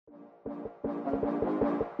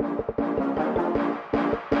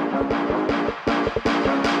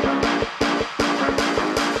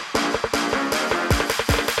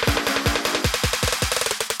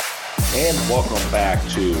and welcome back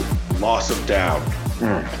to Loss of Down.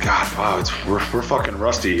 God, wow, we're fucking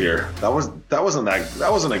rusty here. That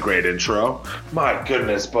wasn't a great intro. My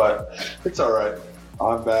goodness, but it's all right.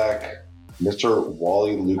 I'm back. Mr.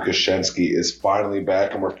 Wally Lukashensky is finally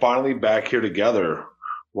back, and we're finally back here together.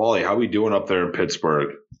 Wally, how we doing up there in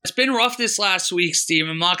Pittsburgh? It's been rough this last week, Steve.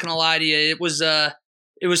 I'm not gonna lie to you. It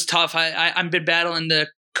was tough. I've been battling the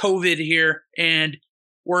COVID here, and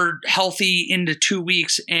we're healthy into 2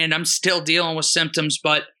 weeks, and I'm still dealing with symptoms.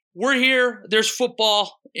 But we're here. There's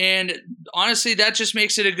football, and honestly, that just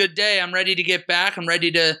makes it a good day. I'm ready to get back. I'm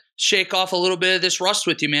ready to shake off a little bit of this rust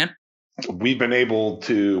with you, man. We've been able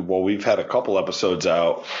to. Well, we've had a couple episodes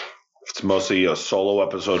out. It's mostly a solo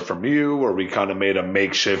episode from you, where we kind of made a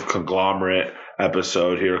makeshift conglomerate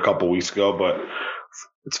episode here a couple weeks ago, but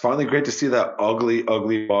it's finally great to see that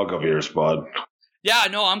ugly mug of yours, bud. Yeah,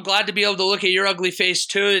 no, I'm glad to be able to look at your ugly face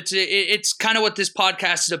too. It's kind of what this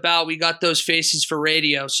podcast is about. We got those faces for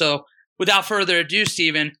radio. So without further ado,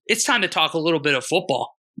 Steven, it's time to talk a little bit of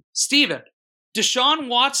football. Steven, Deshaun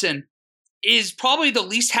Watson is probably the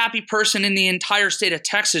least happy person in the entire state of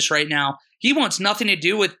Texas right now. He wants nothing to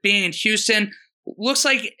do with being in Houston. Looks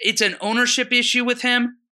like it's an ownership issue with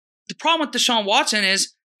him. The problem with Deshaun Watson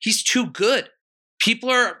is he's too good.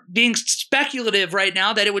 People are being speculative right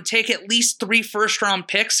now that it would take at least 3 first-round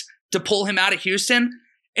picks to pull him out of Houston.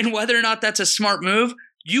 And whether or not that's a smart move,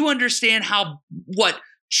 you understand what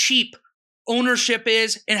cheap ownership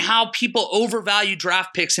is and how people overvalue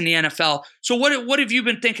draft picks in the NFL. So what have you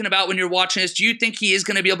been thinking about when you're watching this? Do you think he is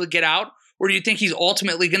going to be able to get out? Or do you think he's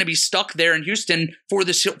ultimately going to be stuck there in Houston for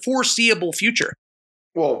the foreseeable future?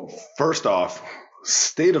 Well, first off,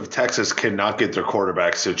 state of Texas cannot get their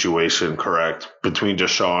quarterback situation correct between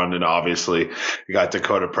Deshaun and obviously you got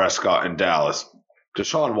Dakota Prescott in Dallas.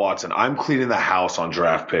 Deshaun Watson, I'm cleaning the house on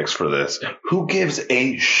draft picks for this. Who gives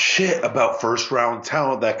a shit about first round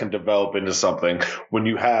talent that can develop into something when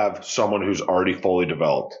you have someone who's already fully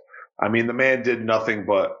developed? I mean, the man did nothing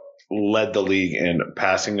but led the league in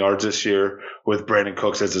passing yards this year with Brandon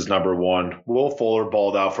Cooks as his number one. Will Fuller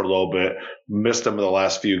balled out for a little bit, missed him in the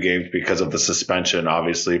last few games because of the suspension,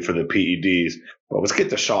 obviously, for the PEDs. But let's get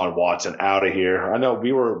Deshaun Watson out of here. I know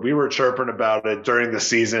we were chirping about it during the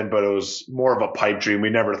season, but it was more of a pipe dream. We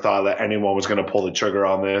never thought that anyone was going to pull the trigger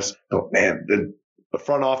on this. But man, the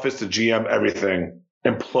front office, the GM, everything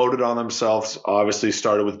imploded on themselves. Obviously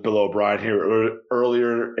started with Bill O'Brien here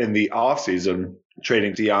earlier in the offseason,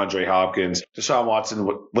 trading DeAndre Hopkins. Deshaun Watson,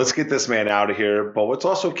 let's get this man out of here, but let's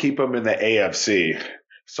also keep him in the AFC.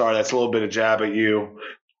 Sorry, that's a little bit of jab at you.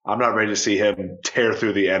 I'm not ready to see him tear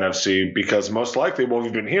through the NFC because most likely what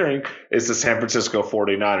we've been hearing is the San Francisco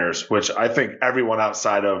 49ers, which I think everyone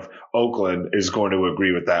outside of Oakland is going to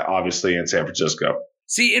agree with that, obviously, in San Francisco.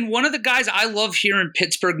 See, and one of the guys I love here in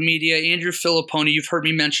Pittsburgh media, Andrew Filippone, you've heard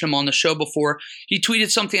me mention him on the show before. He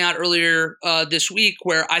tweeted something out earlier this week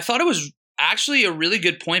where I thought it was actually a really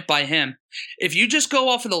good point by him. If you just go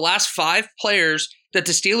off of the last 5 players that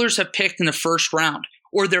the Steelers have picked in the first round,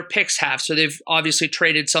 or their picks have, so they've obviously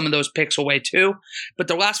traded some of those picks away too, but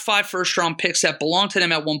the last 5 first-round picks that belonged to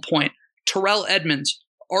them at one point, Terrell Edmunds,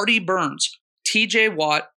 Artie Burns, TJ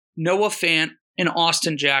Watt, Noah Fant, and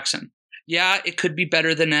Austin Jackson. Yeah, it could be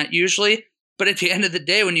better than that usually, but at the end of the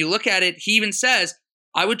day, when you look at it, he even says,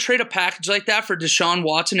 I would trade a package like that for Deshaun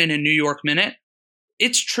Watson in a New York minute.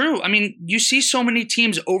 It's true. I mean, you see so many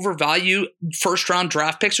teams overvalue first-round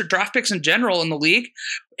draft picks or draft picks in general in the league.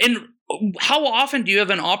 And how often do you have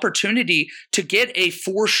an opportunity to get a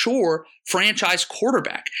for sure franchise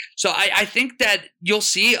quarterback? So I think that you'll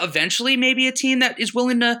see eventually maybe a team that is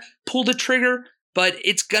willing to pull the trigger, but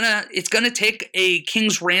it's gonna take a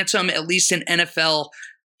king's ransom, at least in NFL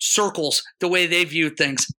circles, the way they view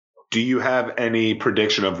things. Do you have any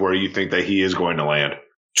prediction of where you think that he is going to land?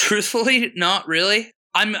 Truthfully, not really.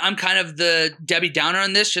 I'm kind of the Debbie Downer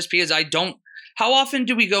on this just because I don't – how often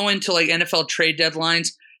do we go into like NFL trade deadlines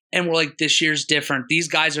and we're like, this year's different. These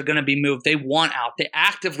guys are going to be moved. They want out. They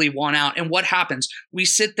actively want out. And what happens? We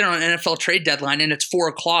sit there on NFL trade deadline and it's 4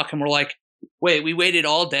 o'clock and we're like, wait, we waited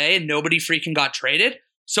all day and nobody freaking got traded?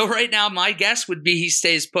 So right now, my guess would be he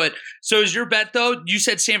stays put. So is your bet, though? You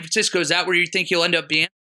said San Francisco. Is that where you think he'll end up being?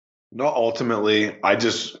 No, ultimately, I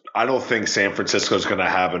don't think San Francisco is going to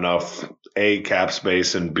have enough A, cap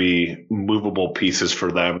space, and B, movable pieces for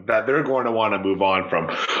them that they're going to want to move on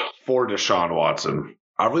from for Deshaun Watson.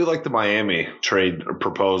 I really like the Miami trade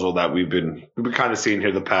proposal that we've been kind of seeing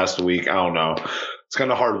here the past week. I don't know. It's kind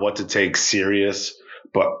of hard what to take serious,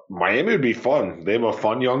 but Miami would be fun. They have a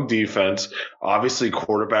fun young defense. Obviously,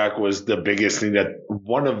 quarterback was the biggest thing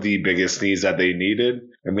one of the biggest needs that they needed.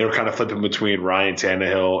 and they were kind of flipping between Ryan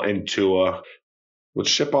Tannehill and Tua. Let's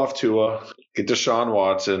ship off Tua, get Deshaun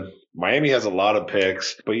Watson. Miami has a lot of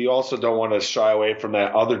picks, but you also don't want to shy away from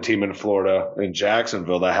that other team in Florida, in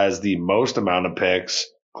Jacksonville, that has the most amount of picks,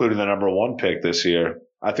 including the number 1 pick this year.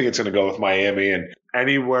 I think it's going to go with Miami, and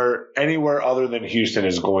anywhere other than Houston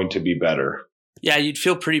is going to be better. Yeah, you'd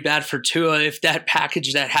feel pretty bad for Tua if that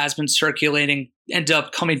package that has been circulating ended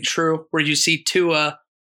up coming true, where you see Tua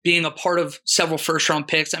being a part of several first-round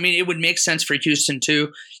picks. I mean, it would make sense for Houston,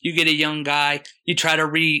 too. You get a young guy, you try to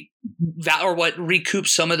recoup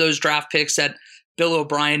some of those draft picks that Bill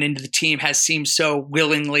O'Brien and the team has seemed so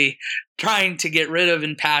willingly trying to get rid of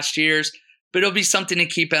in past years. But it'll be something to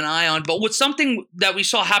keep an eye on. But what's something that we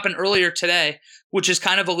saw happen earlier today, which is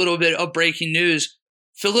kind of a little bit of breaking news,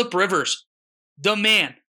 Phillip Rivers, the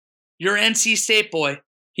man, your NC State boy,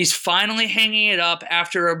 he's finally hanging it up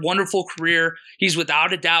after a wonderful career. He's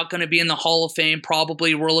without a doubt going to be in the Hall of Fame.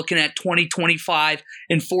 Probably we're looking at 2025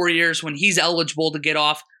 in 4 years when he's eligible to get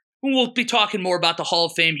off. We'll be talking more about the Hall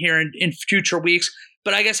of Fame here in future weeks.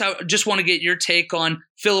 But I guess I just want to get your take on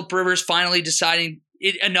Phillip Rivers finally deciding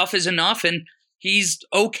enough is enough. And he's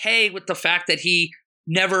okay with the fact that he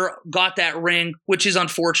never got that ring, which is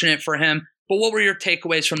unfortunate for him. But what were your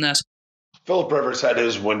takeaways from this? Phillip Rivers had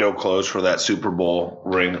his window closed for that Super Bowl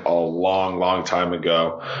ring a long, long time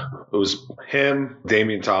ago. It was him,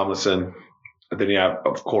 Damian Tomlinson, and then you have,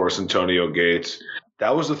 of course, Antonio Gates.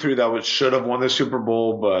 That was the 3 that should have won the Super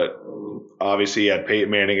Bowl, but obviously you had Peyton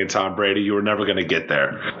Manning and Tom Brady. You were never going to get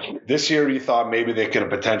there. This year you thought maybe they could have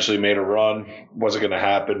potentially made a run. Wasn't going to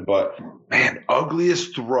happen, but man,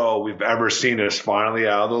 ugliest throw we've ever seen is finally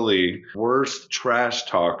out of the league. Worst trash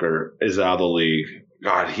talker is out of the league.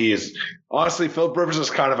 God, he is – honestly, Phillip Rivers is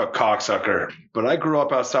kind of a cocksucker. But I grew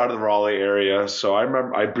up outside of the Raleigh area, so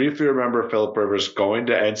I briefly remember Phillip Rivers going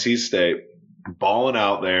to NC State, balling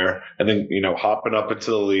out there, and then, hopping up into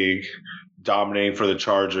the league, dominating for the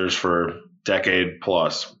Chargers for decade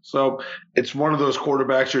plus. So it's one of those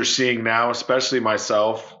quarterbacks you're seeing now, especially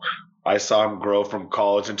myself. I saw him grow from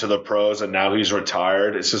college into the pros, and now he's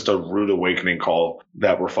retired. It's just a rude awakening call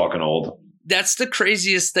that we're fucking old. That's the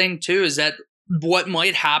craziest thing, too, is that what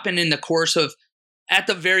might happen in the course of, at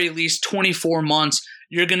the very least, 24 months,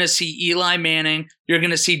 you're going to see Eli Manning, you're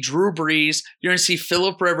going to see Drew Brees, you're going to see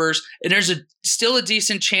Phillip Rivers, and there's still a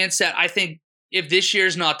decent chance that I think if this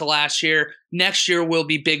year's not the last year, next year will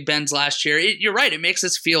be Big Ben's last year. You're right, it makes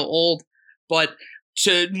us feel old, but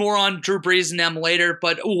more on Drew Brees and them later.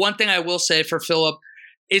 But one thing I will say for Phillip,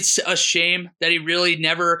 it's a shame that he really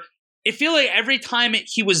never – it feel like every time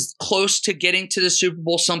he was close to getting to the Super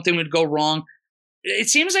Bowl, something would go wrong. It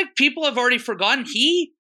seems like people have already forgotten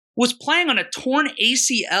he was playing on a torn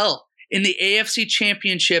ACL in the AFC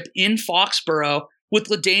Championship in Foxborough with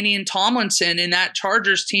LaDainian Tomlinson in that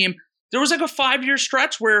Chargers team. There was like a 5-year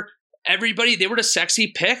stretch where they were the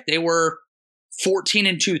sexy pick. They were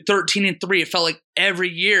 14-2, 13-3. It felt like every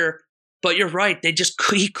year. But you're right.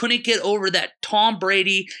 He couldn't get over that Tom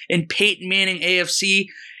Brady and Peyton Manning AFC.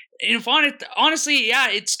 And honestly,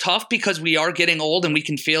 yeah, it's tough because we are getting old and we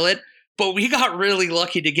can feel it. But we got really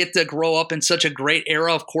lucky to get to grow up in such a great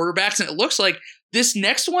era of quarterbacks. And it looks like this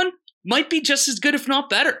next one might be just as good, if not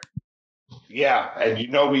better. Yeah. And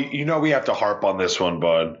we have to harp on this one,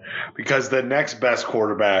 bud, because the next best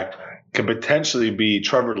quarterback could potentially be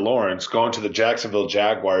Trevor Lawrence going to the Jacksonville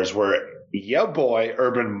Jaguars, where boy,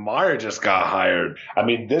 Urban Meyer just got hired. I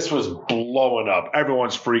mean, this was blowing up.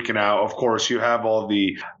 Everyone's freaking out. Of course, you have all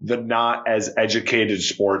the not as educated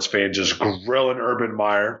sports fans just grilling Urban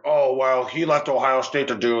Meyer. Oh, well, he left Ohio State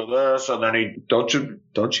to do this, and then he don't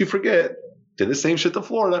you forget, did the same shit to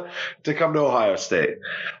Florida to come to Ohio State.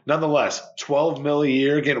 Nonetheless, $12 million a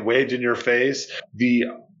year getting waved in your face, the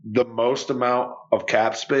most amount of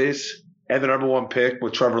cap space, and the number 1 pick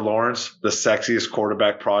with Trevor Lawrence, the sexiest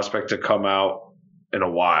quarterback prospect to come out in a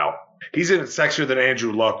while. He's even sexier than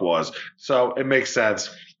Andrew Luck was, so it makes sense.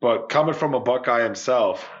 But coming from a Buckeye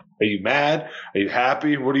himself, are you mad? Are you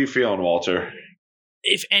happy? What are you feeling, Walter?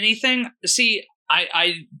 If anything, see,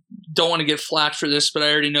 I don't want to get flack for this, but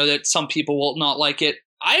I already know that some people will not like it.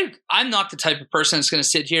 I'm not the type of person that's going to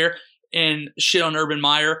sit here and shit on Urban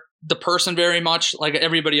Meyer, the person, very much like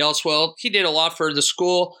everybody else will. He did a lot for the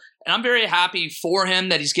school. And I'm very happy for him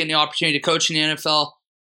that he's getting the opportunity to coach in the NFL.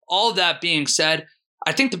 All of that being said,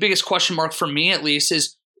 I think the biggest question mark for me, at least,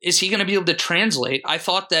 is he going to be able to translate? I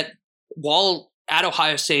thought that while at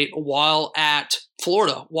Ohio State, while at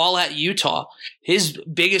Florida, while at Utah, his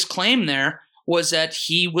biggest claim there was that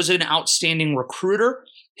he was an outstanding recruiter.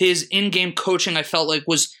 His in-game coaching, I felt like,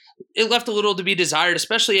 was it left a little to be desired,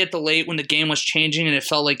 especially at the late when the game was changing and it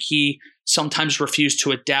felt like he sometimes refused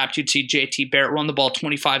to adapt. You'd see JT Barrett run the ball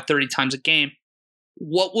 25, 30 times a game.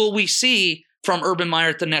 What will we see from Urban Meyer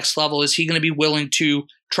at the next level? Is he going to be willing to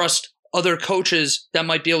trust other coaches that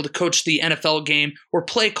might be able to coach the NFL game or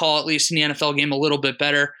play call, at least in the NFL game, a little bit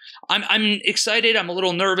better? I'm excited. I'm a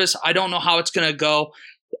little nervous. I don't know how it's going to go.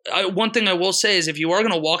 One thing I will say is if you are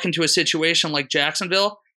going to walk into a situation like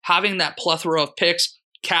Jacksonville, having that plethora of picks,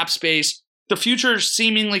 cap space, the future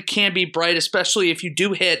seemingly can be bright, especially if you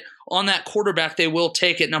do hit on that quarterback they will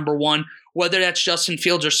take at number one. Whether that's Justin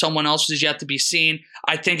Fields or someone else is yet to be seen.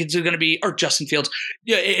 I think it's going to be, or Justin Fields.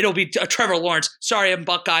 Yeah, it'll be Trevor Lawrence. Sorry, I'm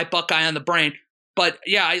Buckeye on the brain. But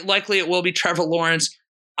yeah, likely it will be Trevor Lawrence.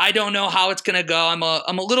 I don't know how it's going to go. I'm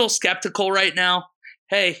a little skeptical right now.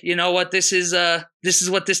 Hey, you know what? This is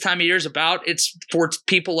what this time of year is about. It's for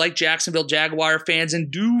people like Jacksonville Jaguar fans and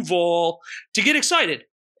Duval to get excited.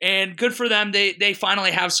 And good for them. They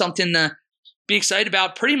finally have something to be excited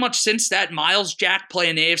about pretty much since that Myles Jack play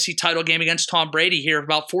in the AFC title game against Tom Brady here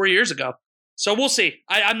about 4 years ago. So we'll see.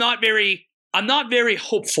 I'm not very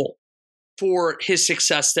hopeful for his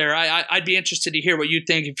success there. I'd be interested to hear what you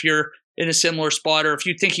think if you're in a similar spot or if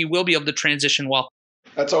you think he will be able to transition well.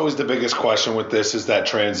 That's always the biggest question with this is that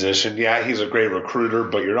transition. Yeah, he's a great recruiter,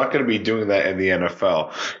 but you're not going to be doing that in the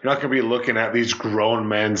NFL. You're not going to be looking at these grown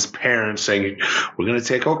men's parents saying, we're going to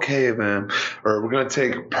take okay of him or we're going to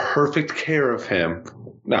take perfect care of him.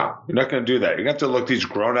 No, you're not going to do that. You're going to have to look these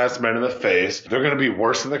grown-ass men in the face. They're going to be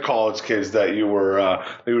worse than the college kids that you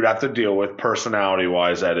would have to deal with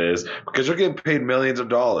personality-wise, that is, because they're getting paid millions of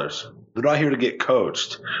dollars. They're not here to get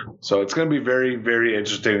coached. So it's going to be very, very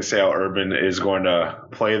interesting to see how Urban is going to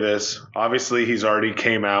play this. Obviously, he's already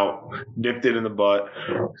came out, nipped it in the butt.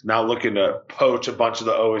 He's now looking to poach a bunch of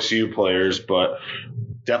the OSU players, but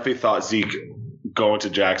definitely thought Zeke going to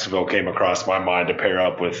Jacksonville came across my mind to pair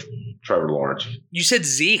up with Trevor Lawrence. You said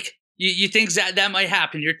Zeke. You think that might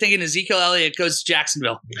happen? You're thinking Ezekiel Elliott goes to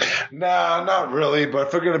Jacksonville? Nah, not really. But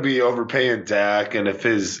if they're going to be overpaying Dak, and if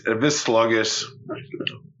his sluggish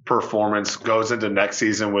performance goes into next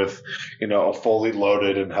season with, a fully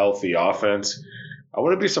loaded and healthy offense, I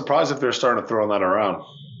wouldn't be surprised if they're starting to throw that around.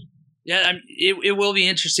 Yeah, it will be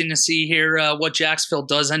interesting to see here what Jacksonville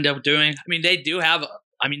does end up doing. I mean, they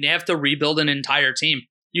have to rebuild an entire team.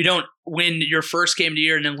 You don't win your first game of the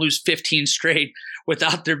year and then lose 15 straight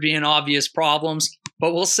without there being obvious problems.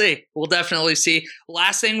 But we'll see. We'll definitely see.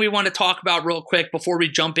 Last thing we want to talk about real quick before we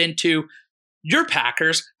jump into your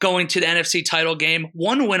Packers going to the NFC title game,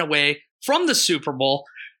 one win away from the Super Bowl.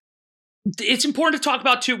 It's important to talk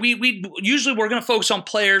about, too. We usually we're going to focus on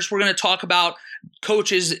players. We're going to talk about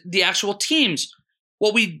coaches, the actual teams.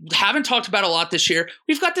 What we haven't talked about a lot this year,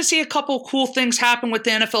 we've got to see a couple cool things happen with the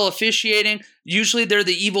NFL officiating. Usually they're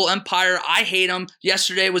the evil empire. I hate them.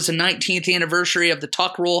 Yesterday was the 19th anniversary of the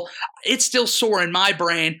Tuck rule. It's still sore in my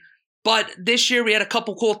brain. But this year we had a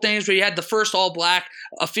couple cool things. We had the first all-black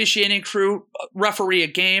officiating crew referee a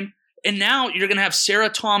game. And now you're going to have Sarah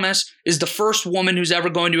Thomas is the first woman who's ever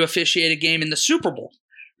going to officiate a game in the Super Bowl.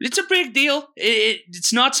 It's a big deal.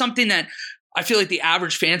 It's not something that I feel like the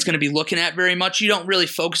average fan's going to be looking at very much. You don't really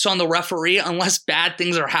focus on the referee unless bad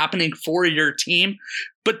things are happening for your team.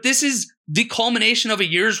 But this is the culmination of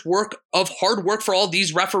a year's work of hard work for all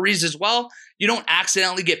these referees as well. You don't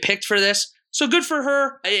accidentally get picked for this. So good for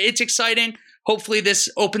her. It's exciting. Hopefully this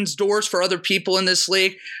opens doors for other people in this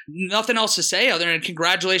league. Nothing else to say other than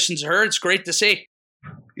congratulations to her. It's great to see.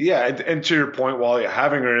 Yeah, and to your point, Wally,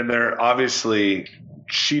 having her in there, obviously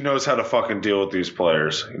she knows how to fucking deal with these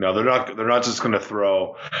players. They're not just going to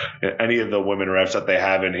throw any of the women refs that they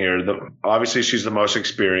have in here. Obviously, she's the most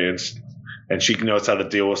experienced, and she knows how to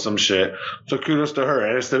deal with some shit. So kudos to her.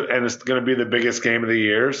 And it's going to be the biggest game of the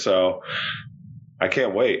year. So I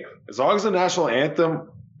can't wait. As long as the national anthem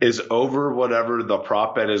is over whatever the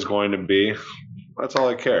prop bet is going to be, that's all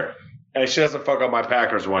I care. And she doesn't fuck up my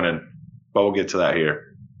Packers winning, but we'll get to that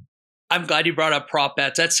here. I'm glad you brought up prop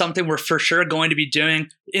bets. That's something we're for sure going to be doing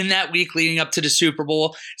in that week leading up to the Super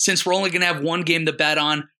Bowl. Since we're only going to have one game to bet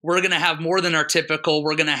on, we're going to have more than our typical.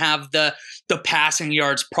 We're going to have the passing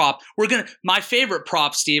yards prop. My favorite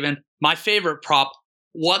prop, Steven,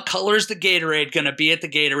 what color is the Gatorade going to be at the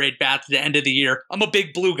Gatorade bath at the end of the year? I'm a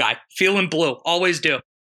big blue guy. Feeling blue. Always do.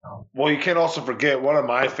 Well, you can't also forget one of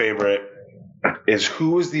my favorite is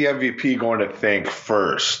who is the MVP going to think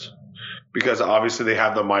first? Because obviously they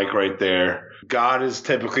have the mic right there. God is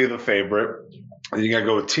typically the favorite. You got to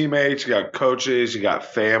go with teammates, you got coaches, you got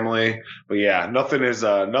family. But yeah,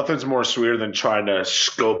 nothing's more sweeter than trying to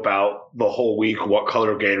scope out the whole week what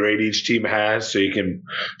color Gatorade each team has so you can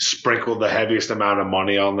sprinkle the heaviest amount of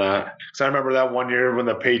money on that. So I remember that one year when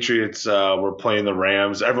the Patriots were playing the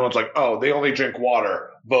Rams, everyone's like, oh, they only drink water.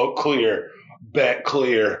 Vote clear. Bet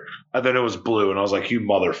clear. And then it was blue. And I was like, you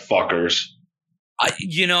motherfuckers.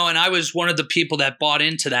 And I was one of the people that bought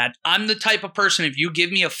into that. I'm the type of person, if you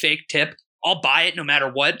give me a fake tip, I'll buy it no matter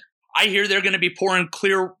what. I hear they're going to be pouring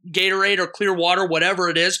clear Gatorade or clear water, whatever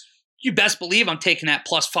it is. You best believe I'm taking that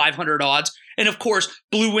plus 500 odds. And of course,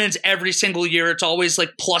 blue wins every single year. It's always like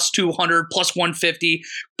plus 200, plus 150.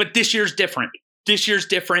 But this year's different.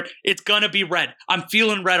 It's going to be red. I'm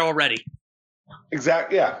feeling red already.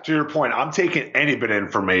 Exactly. Yeah. To your point, I'm taking any bit of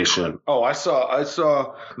information. Oh, I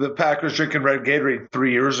saw the Packers drinking red Gatorade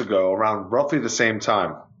 3 years ago around roughly the same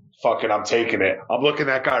time. Fucking, I'm taking it. I'm looking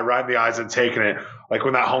that guy right in the eyes and taking it. Like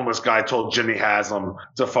when that homeless guy told Jimmy Haslam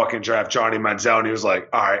to fucking draft Johnny Manziel, and he was like,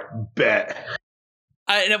 all right, bet.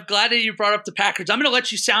 And I'm glad that you brought up the Packers. I'm going to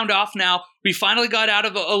let you sound off now. We finally got out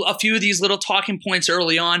of a few of these little talking points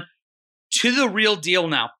early on to the real deal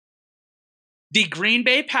now. The Green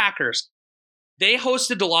Bay Packers, they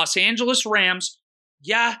hosted the Los Angeles Rams.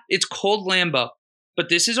 Yeah, it's cold Lambeau. But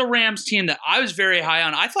this is a Rams team that I was very high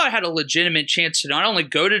on. I thought I had a legitimate chance to not only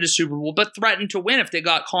go to the Super Bowl, but threaten to win if they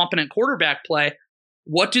got competent quarterback play.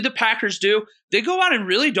 What do the Packers do? They go out and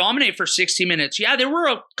really dominate for 60 minutes. Yeah, there were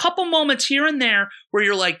a couple moments here and there where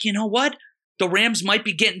you're like, you know what? The Rams might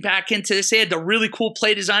be getting back into this. They had the really cool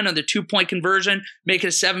play design on the 2-point conversion, make it a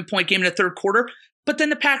 7-point game in the third quarter. But then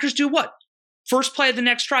the Packers do what? First play of the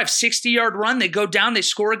next drive, 60-yard run. They go down, they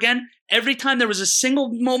score again. Every time there was a single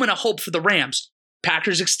moment of hope for the Rams,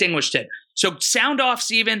 Packers extinguished it. So sound off,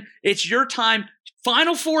 Steven. It's your time.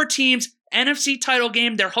 Final four teams, NFC title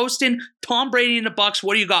game. They're hosting Tom Brady and the Bucs.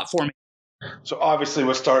 What do you got for me? So obviously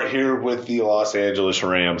we'll start here with the Los Angeles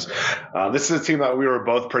Rams. This is a team that we were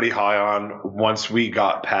both pretty high on once we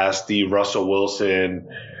got past the Russell Wilson,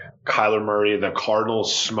 Kyler Murray, the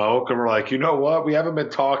Cardinals smoke. And we're like, you know what? We haven't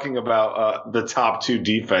been talking about the top two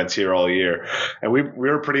defense here all year. And we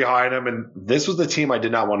were pretty high on them. And this was the team I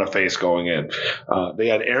did not want to face going in. They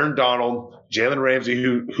had Aaron Donald, Jalen Ramsey,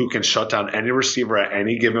 who can shut down any receiver at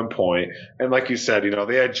any given point. And like you said,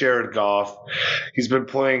 they had Jared Goff. He's been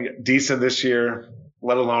playing decent this year,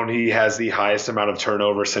 let alone he has the highest amount of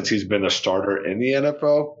turnover since he's been a starter in the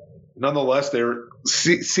NFL. Nonetheless, they're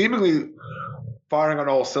seemingly firing on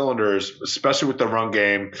all cylinders, especially with the run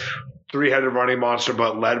game. Three-headed running monster,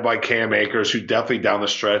 but led by Cam Akers, who definitely down the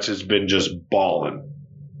stretch has been just balling.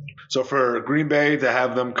 So for Green Bay to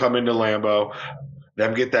have them come into Lambeau,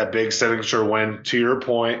 them get that big signature win, to your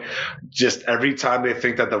point, just every time they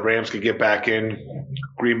think that the Rams could get back in,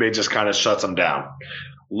 Green Bay just kind of shuts them down.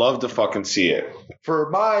 Love to fucking see it. For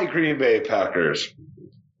my Green Bay Packers,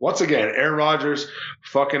 once again, Aaron Rodgers,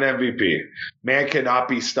 fucking MVP. Man cannot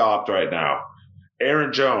be stopped right now.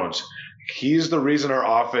 Aaron Jones, he's the reason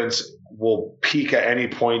our offense will peak at any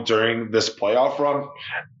point during this playoff run.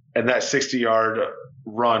 And that 60-yard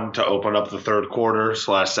run to open up the third quarter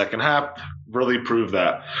 / second half really proved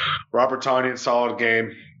that. Robert Tonyan, solid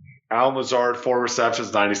game. Allen Lazard, 4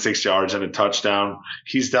 receptions, 96 yards, and a touchdown.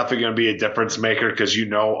 He's definitely going to be a difference maker because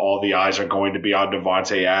all the eyes are going to be on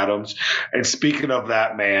Davante Adams. And speaking of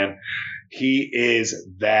that man, he is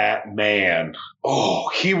that man. Oh,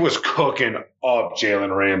 he was cooking up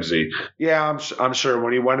Jalen Ramsey. Yeah, I'm sure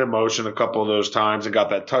when he went in motion a couple of those times and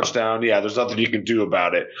got that touchdown, yeah, there's nothing you can do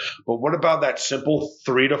about it. But what about that simple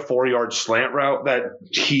 3 to 4 yard slant route that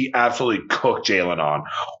he absolutely cooked Jalen on?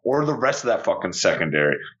 Or the rest of that fucking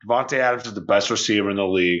secondary? Davante Adams is the best receiver in the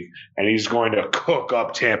league, and he's going to cook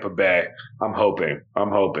up Tampa Bay. I'm hoping.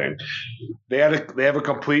 They have a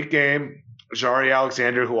complete game. Jaire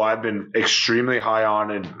Alexander, who I've been extremely high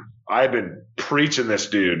on, and I've been preaching this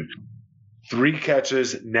dude. 3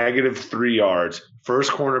 catches, -3 yards.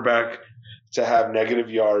 First cornerback to have negative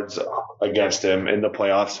yards against him in the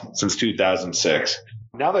playoffs since 2006.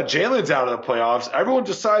 Now that Jalen's out of the playoffs, everyone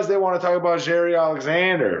decides they want to talk about Jaire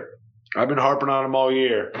Alexander. I've been harping on him all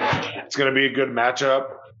year. It's going to be a good matchup.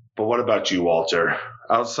 But what about you, Walter?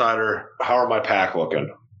 Outsider, how are my Pack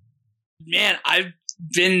looking? Man, I've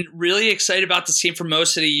been really excited about this team for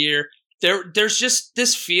most of the year. There's just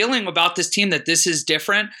this feeling about this team that this is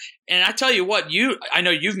different. And I tell you what, I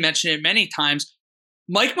know you've mentioned it many times.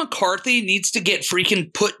 Mike McCarthy needs to get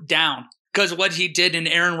freaking put down because of what he did in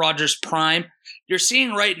Aaron Rodgers' prime. You're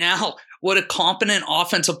seeing right now what a competent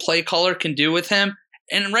offensive play caller can do with him.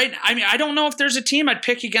 And I don't know if there's a team I'd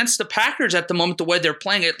pick against the Packers at the moment, the way they're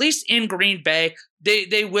playing, at least in Green Bay.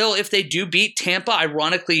 They will, if they do beat Tampa,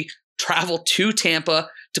 ironically travel to Tampa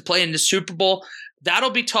to play in the Super Bowl.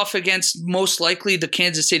 That'll be tough against most likely the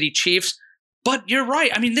Kansas City Chiefs. But you're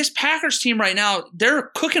right. I mean, this Packers team right now,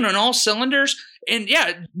 they're cooking on all cylinders. And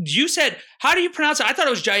yeah, you said, how do you pronounce it? I thought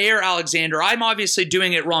it was Jair Alexander. I'm obviously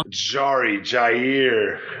doing it wrong.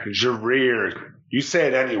 Jair. You say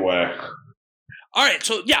it anyway. All right,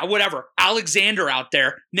 so yeah, whatever. Alexander out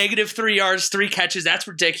there, -3 yards, 3 catches. That's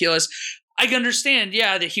ridiculous. I can understand,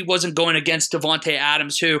 yeah, that he wasn't going against Davante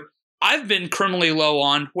Adams, who I've been criminally low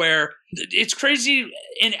on, where it's crazy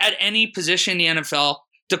at any position in the NFL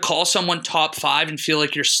to call someone top 5 and feel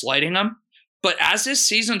like you're slighting them. But as this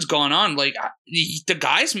season's gone on, like the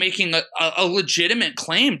guy's making a legitimate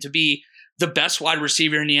claim to be the best wide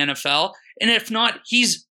receiver in the NFL. And if not,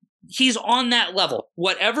 he's on that level.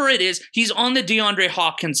 Whatever it is, he's on the DeAndre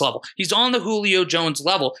Hopkins level. He's on the Julio Jones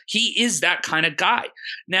level. He is that kind of guy.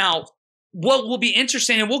 Now, what will be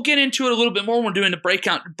interesting, and we'll get into it a little bit more when we're doing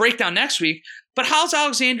the breakdown next week, but how's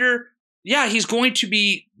Alexander? Yeah, he's going to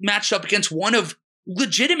be matched up against one of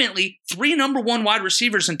legitimately 3 number 1 wide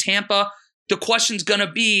receivers in Tampa. The question's going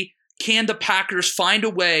to be, can the Packers find a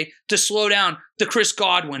way to slow down the Chris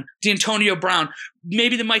Godwin, the Antonio Brown,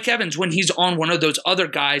 maybe the Mike Evans when he's on one of those other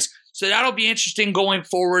guys? So that'll be interesting going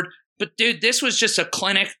forward. But dude, this was just a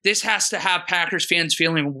clinic. This has to have Packers fans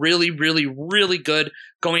feeling really, really, really good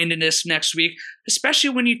going into this next week, especially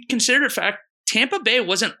when you consider the fact Tampa Bay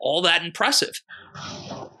wasn't all that impressive.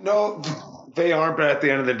 No, they aren't. But at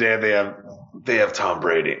the end of the day, they have Tom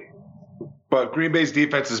Brady. But Green Bay's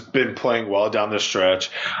defense has been playing well down the stretch.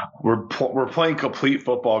 We're playing complete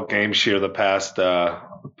football games here the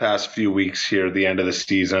past few weeks here, the end of the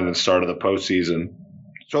season and start of the postseason.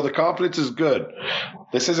 So the confidence is good.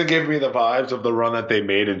 This isn't giving me the vibes of the run that they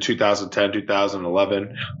made in 2010,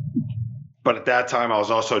 2011. But at that time, I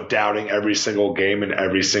was also doubting every single game and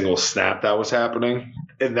every single snap that was happening.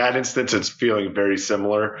 In that instance, it's feeling very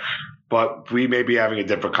similar. But we may be having a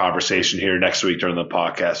different conversation here next week during the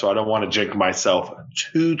podcast, so I don't want to jinx myself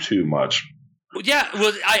too much. Yeah,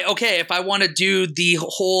 well, if I want to do the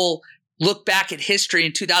whole look back at history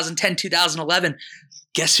in 2010, 2011,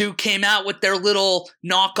 guess who came out with their little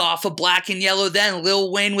knockoff of black and yellow then?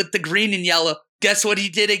 Lil Wayne with the green and yellow. Guess what he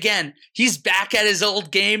did again? He's back at his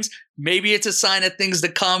old games. Maybe it's a sign of things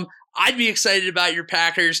to come. I'd be excited about your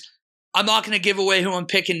Packers. I'm not going to give away who I'm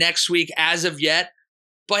picking next week as of yet.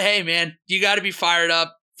 But hey, man, you got to be fired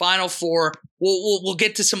up. Final 4. We'll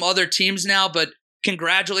get to some other teams now, but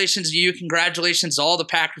congratulations to you. Congratulations to all the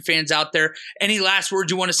Packer fans out there. Any last words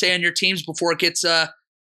you want to say on your teams before it gets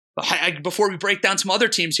before we break down some other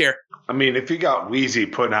teams here? I mean, if you got Weezy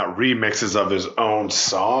putting out remixes of his own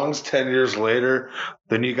songs 10 years later,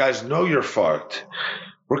 then you guys know you're fucked.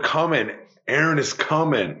 We're coming. Aaron is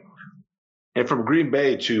coming. And from Green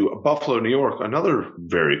Bay to Buffalo, New York, another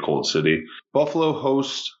very cold city. Buffalo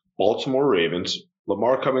hosts Baltimore Ravens.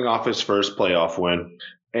 Lamar coming off his first playoff win,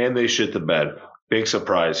 and they shit the bed. Big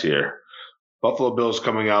surprise here. Buffalo Bills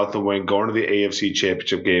coming out with the win, going to the AFC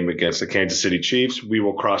Championship game against the Kansas City Chiefs. We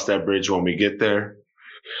will cross that bridge when we get there.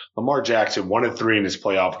 Lamar Jackson, 1-3 in his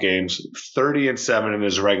playoff games, 30-7 in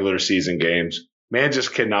his regular season games. Man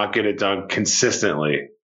just cannot get it done consistently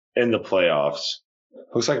in the playoffs.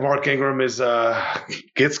 Looks like Mark Ingram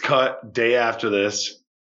gets cut day after this.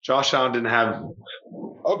 Josh Allen didn't have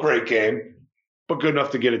a great game, but good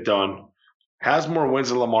enough to get it done. Has more wins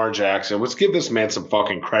than Lamar Jackson. Let's give this man some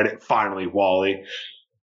fucking credit, finally, Wally.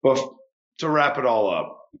 But to wrap it all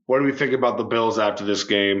up, what do we think about the Bills after this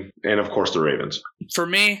game and, of course, the Ravens? For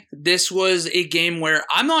me, this was a game where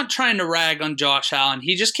I'm not trying to rag on Josh Allen.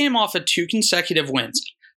 He just came off of 2 consecutive wins.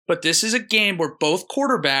 But this is a game where both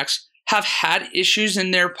quarterbacks have had issues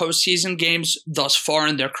in their postseason games thus far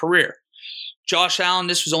in their career. Josh Allen,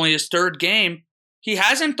 this was only his 3rd game. He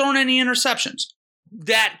hasn't thrown any interceptions.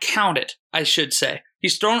 That counted, I should say.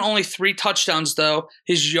 He's thrown only 3 touchdowns, though.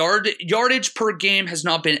 His yardage per game has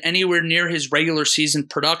not been anywhere near his regular season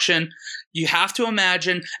production. You have to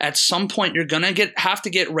imagine at some point you're going to have to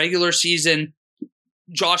get regular season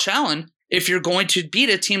Josh Allen if you're going to beat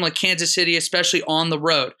a team like Kansas City, especially on the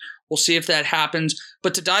road. We'll see if that happens.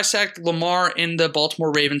 But to dissect Lamar and the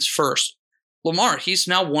Baltimore Ravens first. Lamar, he's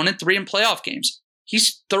now 1-3 in playoff games.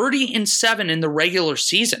 He's 30-7 in the regular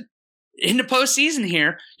season. In the postseason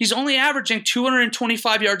here, he's only averaging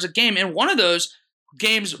 225 yards a game, and one of those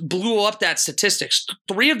games blew up that statistics.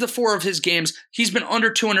 3 of the 4 of his games, he's been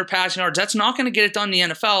under 200 passing yards. That's not going to get it done in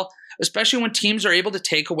the NFL, especially when teams are able to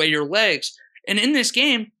take away your legs. And in this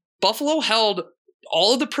game, Buffalo held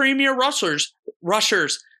all of the premier rushers.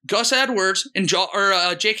 Gus Edwards and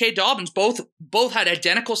J.K. Dobbins both had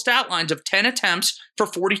identical stat lines of 10 attempts for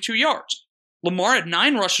 42 yards. Lamar had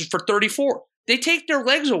 9 rushes for 34. They take their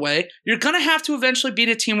legs away. You're going to have to eventually beat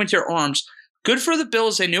a team with your arms. Good for the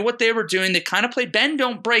Bills. They knew what they were doing. They kind of played bend,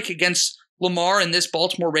 don't break against Lamar and this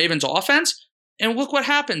Baltimore Ravens offense. And look what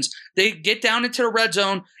happens. They get down into the red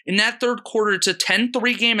zone. In that third quarter, it's a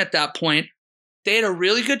 10-3 game at that point. They had a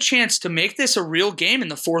really good chance to make this a real game in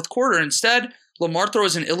the fourth quarter. Instead, Lamar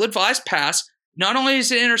throws an ill-advised pass. Not only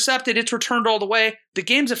is it intercepted, it's returned all the way. The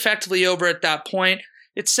game's effectively over at that point.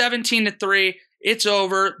 It's 17-3. It's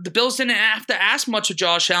over. The Bills didn't have to ask much of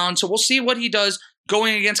Josh Allen, so we'll see what he does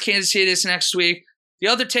going against Kansas City this next week. The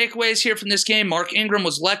other takeaways here from this game, Mark Ingram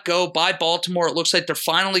was let go by Baltimore. It looks like they're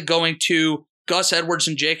finally going to Gus Edwards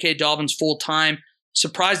and J.K. Dobbins full time.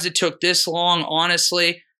 Surprised it took this long,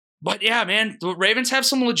 honestly. But yeah, man, the Ravens have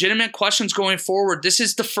some legitimate questions going forward. This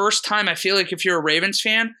is the first time I feel like if you're a Ravens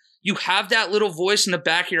fan, you have that little voice in the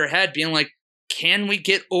back of your head being like, can we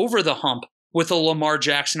get over the hump with a Lamar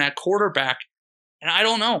Jackson at quarterback? And I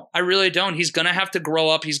don't know. I really don't. He's going to have to grow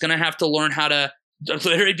up. He's going to have to learn how to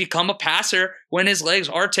literally become a passer when his legs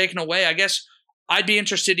are taken away. I guess I'd be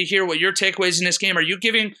interested to hear what your takeaways in this game. Are you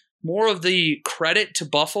giving more of the credit to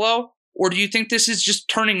Buffalo, or do you think this is just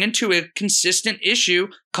turning into a consistent issue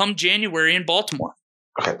come January in Baltimore?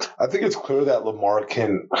 Okay. I think it's clear that Lamar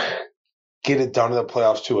can get it done in the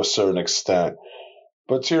playoffs to a certain extent.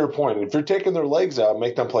 But to your point, if you're taking their legs out,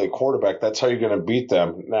 make them play quarterback, that's how you're going to beat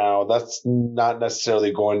them. Now, that's not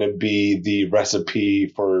necessarily going to be the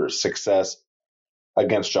recipe for success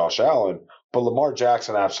against Josh Allen, but Lamar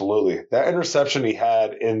Jackson, absolutely. That interception he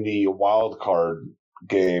had in the wild card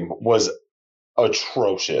game was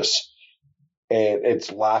atrocious. And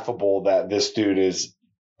it's laughable that this dude is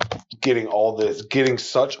getting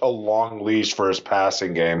such a long leash for his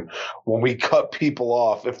passing game when we cut people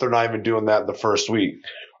off if they're not even doing that the first week,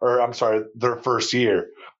 or I'm sorry, their first year.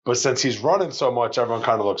 But since he's running so much, everyone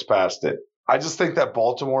kind of looks past it. I just think that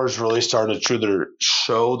Baltimore is really starting to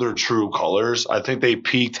show their true colors. I think they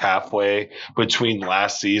peaked halfway between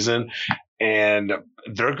last season, and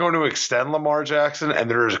they're going to extend Lamar Jackson, and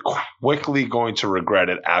they're quickly going to regret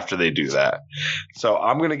it after they do that. So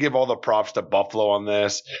I'm going to give all the props to Buffalo on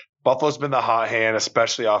this. Buffalo's been the hot hand,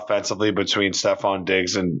 especially offensively, between Stephon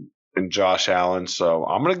Diggs and Josh Allen. So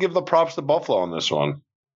I'm going to give the props to Buffalo on this one.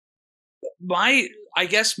 I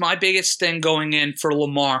guess my biggest thing going in for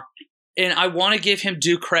Lamar, and I want to give him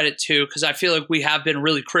due credit too, because I feel like we have been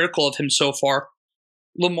really critical of him so far.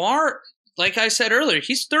 Lamar, like I said earlier,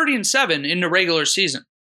 he's 30-7 in the regular season.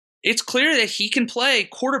 It's clear that he can play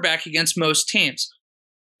quarterback against most teams.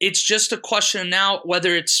 It's just a question now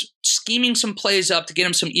whether it's scheming some plays up to get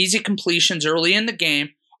him some easy completions early in the game,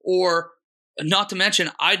 or not to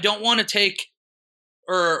mention, I don't want to take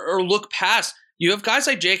or look past. You have guys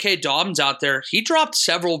like J.K. Dobbins out there. He dropped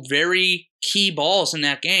several very key balls in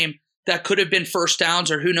that game that could have been first downs,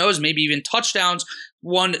 or who knows, maybe even touchdowns.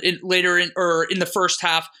 One later in the first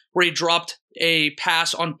half where he dropped a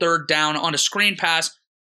pass on third down on a screen pass.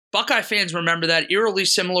 Buckeye fans remember that, eerily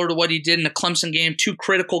similar to what he did in the Clemson game, 2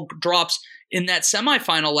 critical drops in that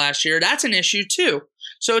semifinal last year. That's an issue too.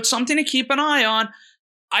 So it's something to keep an eye on.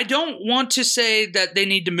 I don't want to say that they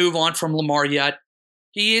need to move on from Lamar yet.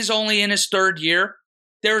 He is only in his 3rd year.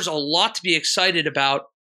 There's a lot to be excited about,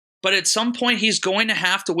 but at some point he's going to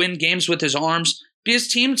have to win games with his arms, because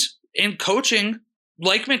teams in coaching,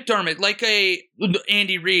 like McDermott, like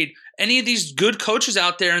Andy Reid, any of these good coaches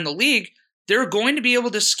out there in the league, they're going to be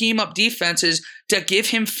able to scheme up defenses to give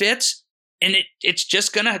him fits, and it's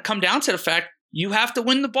just going to come down to the fact you have to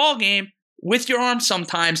win the ball game with your arms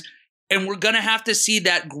sometimes, and we're going to have to see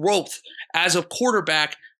that growth as a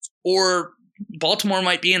quarterback, or Baltimore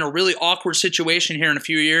might be in a really awkward situation here in a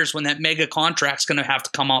few years when that mega contract's going to have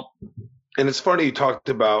to come up. And it's funny you talked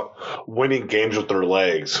about winning games with their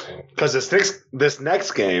legs, because this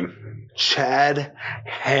next game, Chad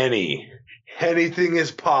Henne, anything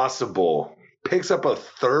is possible, picks up a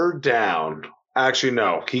 3rd down. Actually,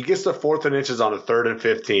 no, he gets the 4th and inches on a 3rd and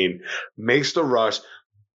 15, makes the rush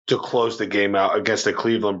to close the game out against the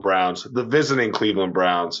Cleveland Browns, the visiting Cleveland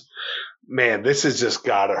Browns. Man, this has just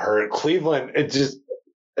got to hurt. Cleveland, it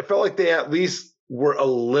felt like they at least were a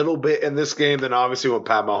little bit in this game. Then obviously when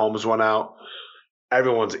Pat Mahomes went out,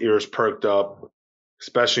 everyone's ears perked up,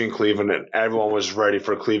 especially in Cleveland, and everyone was ready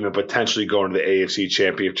for Cleveland potentially going to the AFC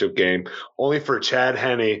Championship game, only for Chad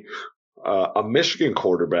Henne, a Michigan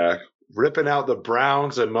quarterback, ripping out the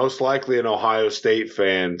Browns and most likely an Ohio State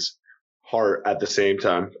fan's heart at the same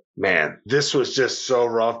time. Man, this was just so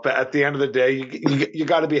rough. But at the end of the day, you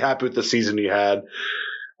got to be happy with the season you had.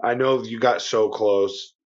 I know you got so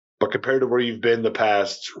close. But compared to where you've been the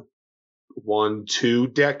past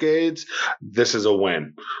 1-2 decades, this is a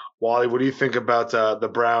win. Wally, what do you think about the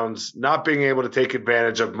Browns not being able to take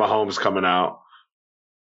advantage of Mahomes coming out,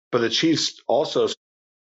 but the Chiefs also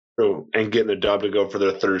and getting the dub to go for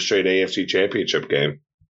their third straight AFC Championship game?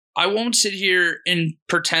 I won't sit here and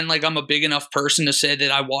pretend like I'm a big enough person to say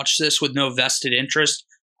that I watched this with no vested interest.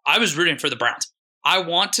 I was rooting for the Browns. I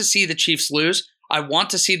want to see the Chiefs lose. I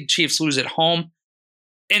want to see the Chiefs lose at home.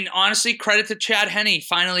 And honestly, credit to Chad Henne,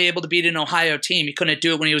 finally able to beat an Ohio team. He couldn't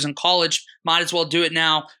do it when he was in college. Might as well do it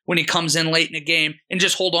now when he comes in late in a game and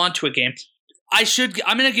just hold on to a game. I'm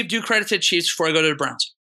going to give due credit to the Chiefs before I go to the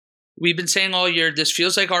Browns. We've been saying all year, this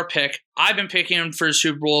feels like our pick. I've been picking them for the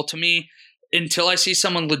Super Bowl. To me, until I see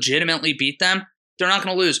someone legitimately beat them, they're not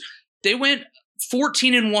going to lose. They went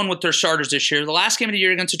 14-1 with their starters this year. The last game of the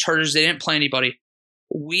year against the Chargers, they didn't play anybody.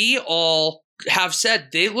 We all have said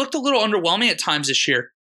they looked a little underwhelming at times this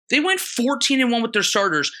year. They went 14-1 with their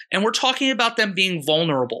starters, and we're talking about them being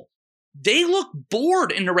vulnerable. They look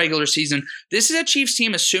bored in the regular season. This is a Chiefs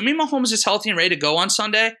team, assuming Mahomes is healthy and ready to go on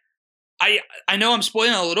Sunday. I know I'm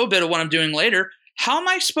spoiling a little bit of what I'm doing later. How am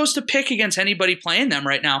I supposed to pick against anybody playing them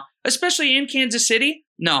right now, especially in Kansas City?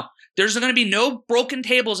 No, there's going to be no broken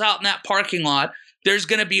tables out in that parking lot. There's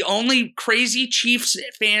going to be only crazy Chiefs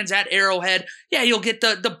fans at Arrowhead. Yeah, you'll get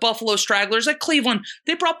the Buffalo stragglers at Cleveland.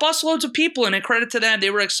 They brought busloads of people in, and credit to them.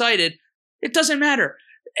 They were excited. It doesn't matter.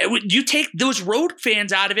 You take those road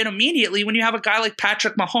fans out of it immediately when you have a guy like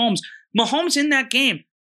Patrick Mahomes. Mahomes in that game,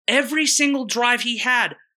 every single drive he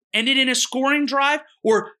had ended in a scoring drive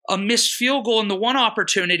or a missed field goal in the one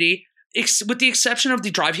opportunity, with the exception of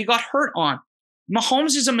the drive he got hurt on.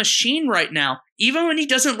 Mahomes is a machine right now. Even when he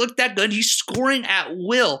doesn't look that good, he's scoring at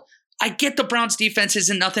will. I get the Browns defense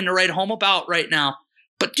isn't nothing to write home about right now.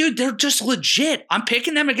 But dude, they're just legit. I'm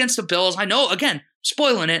picking them against the Bills. I know, again,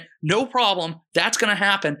 spoiling it, no problem. That's going to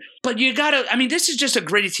happen. But you got to, this is just a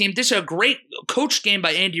great team. This is a great coach game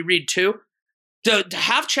by Andy Reid too. To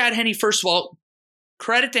have Chad Henne, first of all,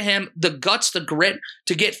 credit to him, the guts, the grit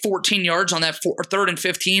to get 14 yards on that 3rd and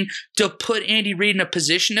 15 to put Andy Reid in a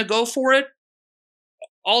position to go for it.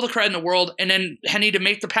 All the credit in the world, and then Henne to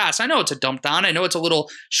make the pass. I know it's a dump down. I know it's a little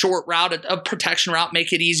short route, a protection route,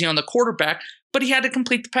 make it easy on the quarterback, but he had to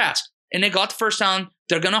complete the pass. And they got the first down.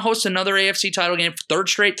 They're going to host another AFC title game for third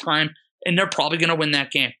straight time, and they're probably going to win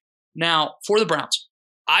that game. Now, for the Browns,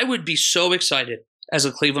 I would be so excited as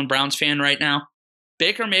a Cleveland Browns fan right now.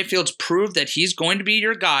 Baker Mayfield's proved that he's going to be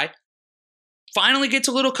your guy. Finally gets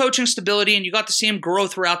a little coaching stability, and you got to see him grow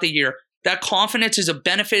throughout the year. That confidence is a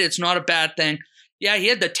benefit. It's not a bad thing. Yeah, he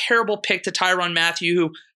had the terrible pick to Tyrann Mathieu,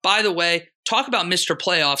 who, by the way, talk about Mr.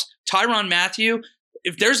 Playoffs. Tyrann Mathieu,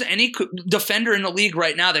 if there's any defender in the league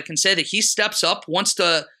right now that can say that he steps up once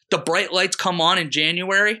the bright lights come on in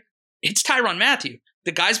January, it's Tyrann Mathieu.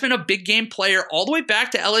 The guy's been a big game player all the way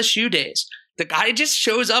back to LSU days. The guy just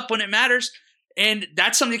shows up when it matters, and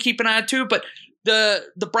that's something to keep an eye on too. But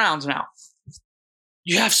the Browns now,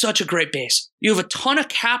 you have such a great base. You have a ton of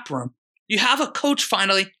cap room. You have a coach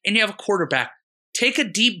finally, and you have a quarterback. Take a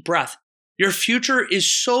deep breath. Your future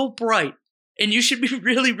is so bright, and you should be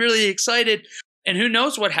really, really excited. And who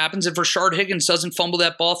knows what happens if Rashard Higgins doesn't fumble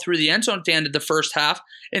that ball through the end zone at the end of the first half.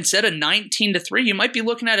 Instead of 19-3, you might be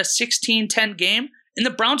looking at a 16-10 game, and the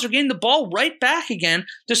Browns are getting the ball right back again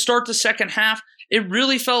to start the second half. It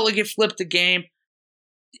really felt like it flipped the game.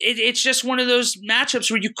 It's just one of those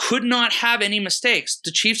matchups where you could not have any mistakes.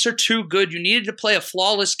 The Chiefs are too good. You needed to play a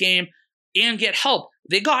flawless game and get help.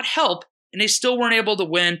 They got help, and they still weren't able to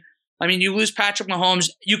win. You lose Patrick Mahomes.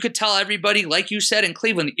 You could tell everybody, like you said in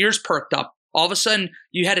Cleveland, ears perked up. All of a sudden,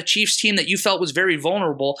 you had a Chiefs team that you felt was very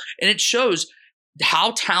vulnerable, and it shows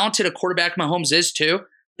how talented a quarterback Mahomes is, too,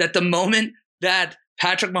 that the moment that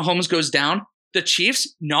Patrick Mahomes goes down, the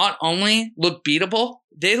Chiefs not only look beatable,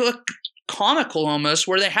 they look comical almost,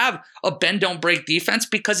 where they have a bend-don't-break defense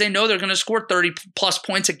because they know they're going to score 30-plus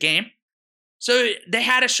points a game. So they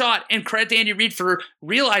had a shot, and credit to Andy Reid for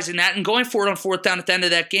realizing that and going for it on fourth down at the end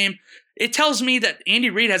of that game. It tells me that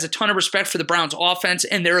Andy Reid has a ton of respect for the Browns offense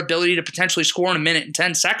and their ability to potentially score in a minute and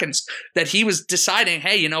 10 seconds, that he was deciding,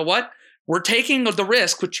 hey, you know what? We're taking the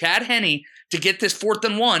risk with Chad Henne to get this 4th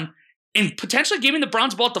and 1 and potentially giving the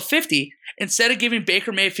Browns ball at the 50 instead of giving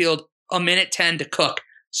Baker Mayfield a minute 10 to cook.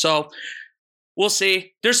 So we'll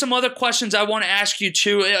see. There's some other questions I want to ask you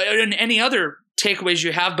too, and any other takeaways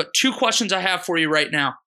you have, but 2 questions I have for you right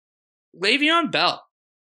now. Le'Veon Bell,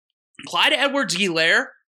 Clyde Edwards-Helaire,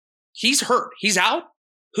 he's hurt. He's out.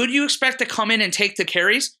 Who do you expect to come in and take the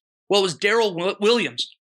carries? Well, it was Darrell Williams.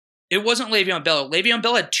 It wasn't Le'Veon Bell. Le'Veon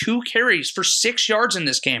Bell had 2 carries for 6 yards in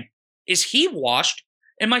this game. Is he washed?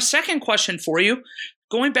 And my second question for you,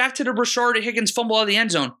 going back to the Rashard Higgins fumble out of the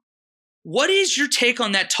end zone, what is your take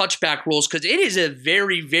on that touchback rules? Because it is a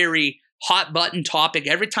very, very hot button topic.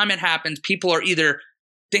 Every time it happens, people are either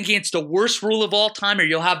thinking it's the worst rule of all time, or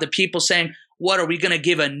you'll have the people saying, what, are we going to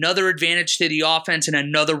give another advantage to the offense and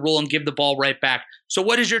another rule and give the ball right back? So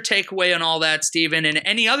what is your takeaway on all that, Steven, and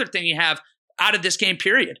any other thing you have out of this game,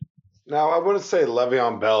 period? Now, I wouldn't say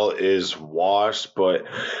Le'Veon Bell is washed, but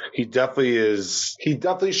he definitely is. He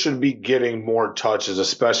definitely should be getting more touches,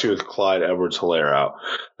 especially with Clyde Edwards-Helaire out.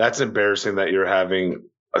 That's embarrassing that you're having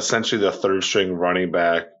essentially the third string running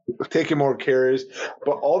back taking more carries.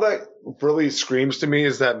 But all that really screams to me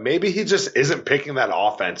is that maybe he just isn't picking that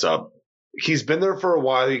offense up. He's been there for a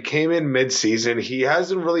while. He came in mid-season. He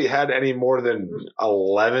hasn't really had any more than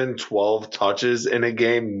 11, 12 touches in a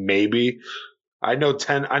game, maybe. I know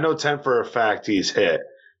 10 for a fact he's hit.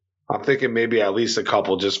 I'm thinking maybe at least a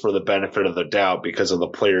couple just for the benefit of the doubt because of the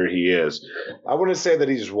player he is. I wouldn't say that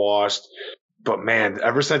he's washed, but man,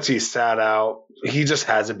 ever since he sat out, he just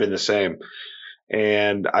hasn't been the same.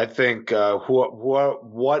 And I think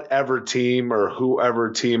whatever team or whoever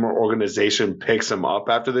team or organization picks him up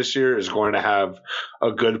after this year is going to have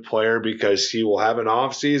a good player because he will have an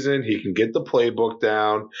off season. He can get the playbook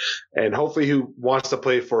down, and hopefully he wants to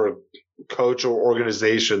play for a coach or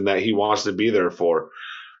organization that he wants to be there for.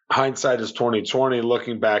 Hindsight is 2020.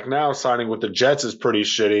 Looking back now, signing with the Jets is pretty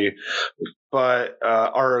shitty, but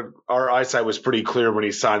our eyesight was pretty clear when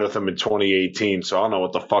he signed with them in 2018. So I don't know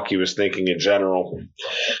what the fuck he was thinking in general.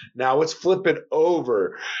 Now let's flip it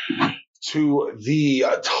over to the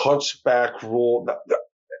touchback rule.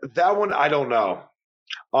 That one, I don't know.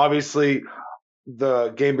 Obviously, the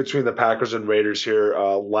game between the Packers and Raiders here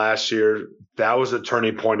last year, that was a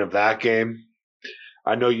turning point of that game.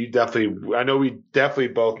 I know we definitely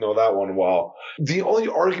both know that one well. The only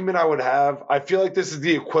argument I would have, I feel like this is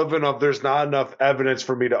the equivalent of there's not enough evidence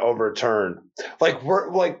for me to overturn. If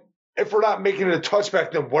we're not making it a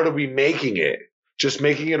touchback, then what are we making it? Just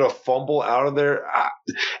making it a fumble out of there?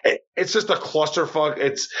 It's just a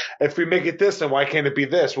clusterfuck. If we make it this, then why can't it be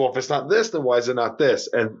this? Well, if it's not this, then why is it not this?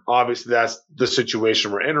 And obviously that's the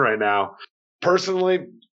situation we're in right now. Personally,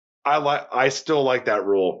 I still like that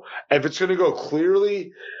rule. If it's going to go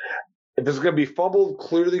clearly, if it's going to be fumbled,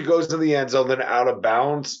 clearly goes in the end zone, then out of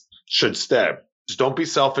bounds, should stay. Just don't be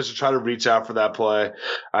selfish and try to reach out for that play.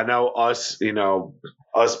 I know us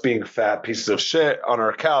being fat pieces of shit on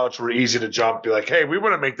our couch, we're easy to jump, be like, hey, we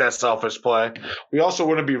wouldn't make that selfish play. We also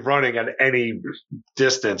wouldn't be running at any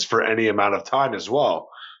distance for any amount of time as well.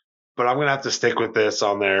 But I'm going to have to stick with this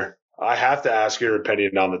on there. I have to ask your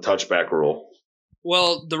opinion on the touchback rule.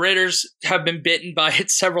 Well, the Raiders have been bitten by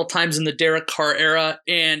it several times in the Derek Carr era,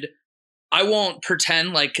 and I won't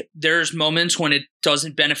pretend like there's moments when it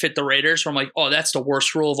doesn't benefit the Raiders where I'm like, oh, that's the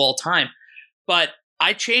worst rule of all time. But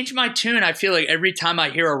I change my tune, I feel like, every time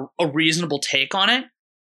I hear a reasonable take on it,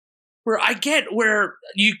 where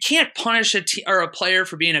you can't punish a player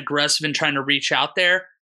for being aggressive and trying to reach out there.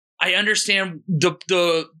 I understand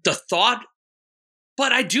the thought,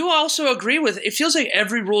 but I do also agree with, it feels like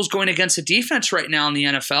every rule is going against the defense right now in the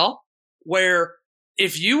NFL, where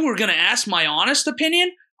if you were going to ask my honest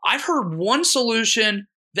opinion, I've heard one solution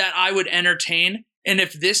that I would entertain, and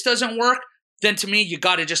if this doesn't work, then to me, you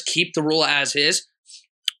got to just keep the rule as is.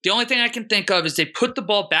 The only thing I can think of is they put the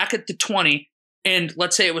ball back at the 20, and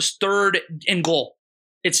let's say it was 3rd and goal.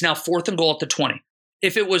 It's now 4th and goal at the 20.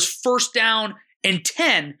 If it was 1st down and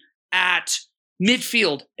 10 at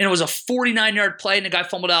midfield, and it was a 49-yard play and the guy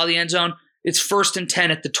fumbled out of the end zone, it's 1st and 10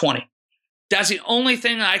 at the 20. That's the only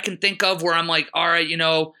thing I can think of where I'm like, all right,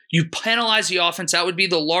 you penalize the offense. That would be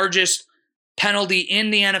the largest penalty in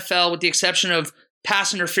the NFL with the exception of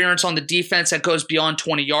pass interference on the defense that goes beyond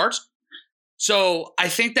 20 yards. So I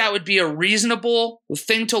think that would be a reasonable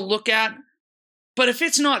thing to look at. But if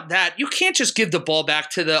it's not that, you can't just give the ball back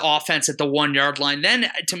to the offense at the 1-yard line. Then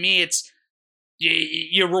to me, it's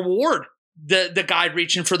you reward the guy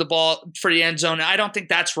reaching for the ball for the end zone. I don't think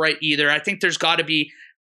that's right either. I think there's got to be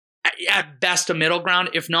at best a middle ground.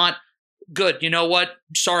 If not, good. You know what?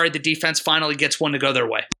 Sorry, the defense finally gets one to go their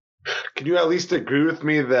way. Can you at least agree with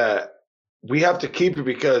me that we have to keep it,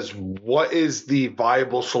 because what is the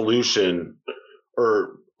viable solution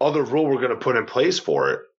or other rule we're going to put in place for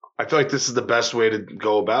it? I feel like this is the best way to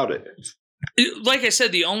go about it. Like I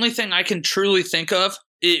said, the only thing I can truly think of,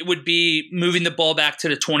 it would be moving the ball back to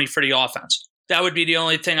the 20 for the offense. That would be the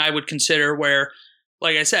only thing I would consider where,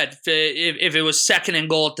 like I said, if it was 2nd and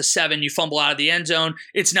goal at the 7, you fumble out of the end zone,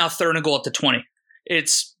 it's now 3rd and goal at the 20.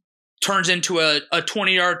 It turns into a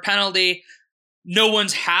 20-yard penalty. No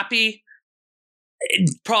one's happy.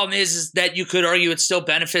 Problem is that you could argue it still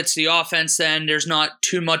benefits the offense. Then there's not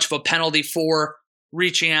too much of a penalty for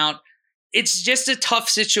reaching out. It's just a tough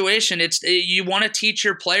situation. You want to teach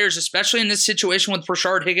your players, especially in this situation with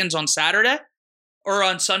Rashard Higgins on Saturday or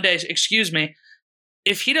on Sunday, excuse me.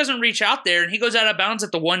 If he doesn't reach out there and he goes out of bounds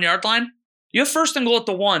at the 1 yard line, you have first and goal at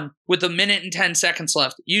the 1 with 1 minute and 10 seconds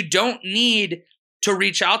left. You don't need to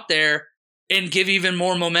reach out there and give even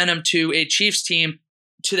more momentum to a Chiefs team.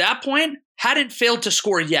 To that point, hadn't failed to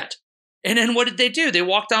score yet. And then what did they do? They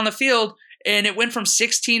walked down the field and it went from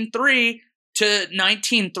 16-3 to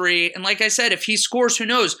 19-3. And like I said, if he scores, who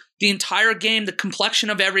knows? The entire game, the complexion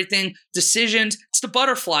of everything, decisions, it's the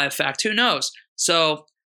butterfly effect. Who knows? So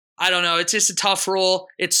I don't know. It's just a tough rule.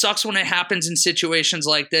 It sucks when it happens in situations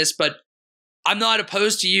like this, but I'm not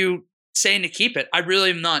opposed to you saying to keep it. I really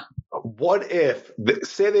am not. What if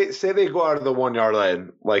say they go out of the 1 yard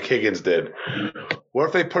line like Higgins did? What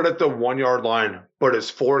if they put it at the 1 yard line, but it's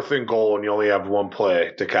fourth and goal and you only have one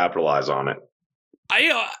play to capitalize on it?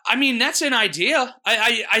 I mean, that's an idea.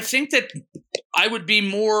 I think that I would be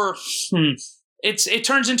more. It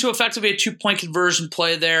turns into effectively a 2-point conversion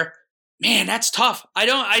play there. Man, that's tough.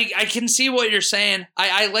 I can see what you're saying.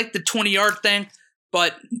 I like the 20-yard thing,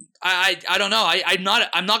 but I don't know.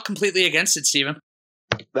 I'm not completely against it, Steven.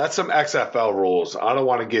 That's some XFL rules. I don't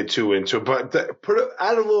want to get too into it, but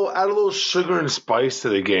add a little sugar and spice to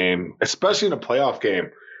the game, especially in a playoff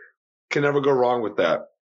game. Can never go wrong with that.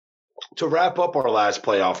 To wrap up our last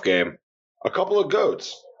playoff game, a couple of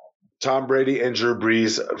GOATs. Tom Brady and Drew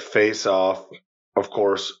Brees face off, of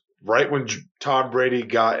course, right when Tom Brady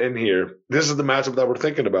got in here. This is the matchup that we're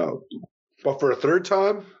thinking about. But for a third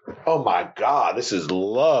time, oh my God, this is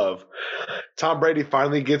love. Tom Brady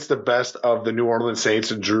finally gets the best of the New Orleans Saints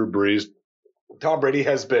and Drew Brees. Tom Brady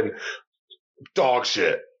has been dog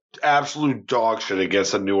shit. Absolute dog shit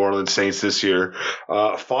against the New Orleans Saints this year.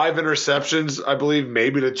 5 interceptions, I believe,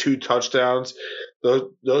 maybe the 2 touchdowns.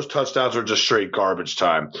 Those touchdowns were just straight garbage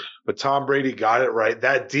time. But Tom Brady got it right.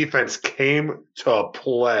 That defense came to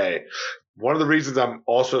play. One of the reasons I'm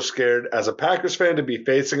also scared as a Packers fan to be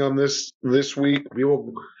facing them this week, we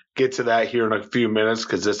will get to that here in a few minutes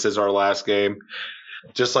because this is our last game.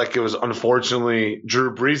 Just like it was unfortunately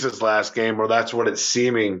Drew Brees' last game, or that's what it's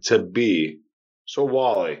seeming to be. So,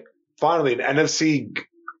 Wally, finally, an NFC.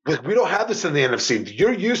 Like, we don't have this in the NFC.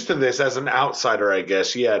 You're used to this as an outsider, I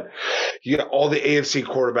guess. You had all the AFC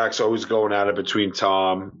quarterbacks always going at it between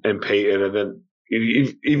Tom and Peyton, and then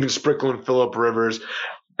even sprinkling Phillip Rivers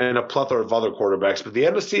and a plethora of other quarterbacks. But the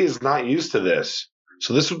NFC is not used to this.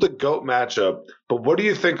 So this was the GOAT matchup. But what do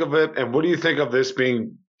you think of it, and what do you think of this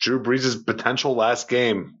being Drew Brees' potential last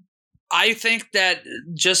game? I think that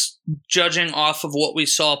just judging off of what we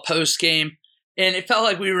saw post-game, and it felt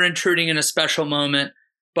like we were intruding in a special moment,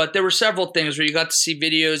 but there were several things where you got to see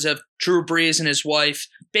videos of Drew Brees and his wife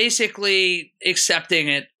basically accepting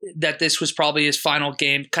it, that this was probably his final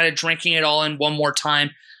game, kind of drinking it all in one more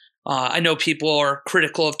time. I know people are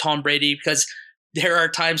critical of Tom Brady because there are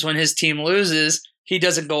times when his team loses, he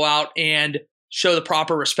doesn't go out and show the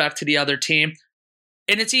proper respect to the other team.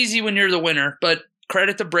 And it's easy when you're the winner, but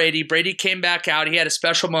credit to Brady. Brady came back out. He had a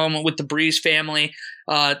special moment with the Brees family,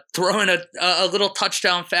 throwing a little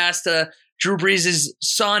touchdown pass to Drew Brees'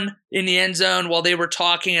 son in the end zone while they were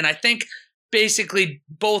talking. And I think basically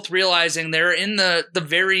both realizing they're in the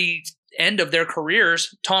very end of their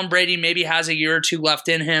careers. Tom Brady maybe has a year or two left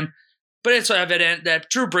in him, but it's evident that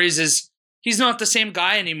Drew Brees he's not the same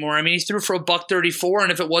guy anymore. I mean, he threw for $134,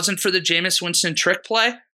 and if it wasn't for the Jameis Winston trick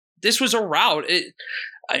play, this was a rout.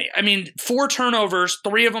 I mean, 4 turnovers,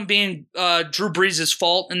 3 of them being Drew Brees'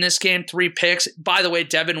 fault in this game, 3 picks. By the way,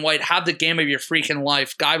 Devin White, have the game of your freaking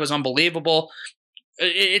life. Guy was unbelievable.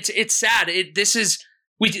 It's sad.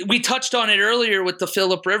 We touched on it earlier with the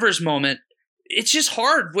Phillip Rivers moment. It's just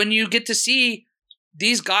hard when you get to see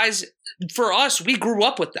these guys. For us, we grew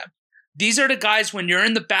up with them. These are the guys when you're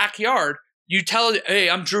in the backyard, you tell, hey,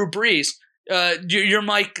 I'm Drew Brees. You're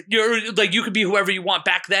Mike. You're like, you could be whoever you want.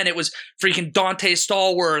 Back then, it was freaking Dante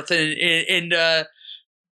Stallworth and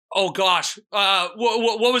oh gosh,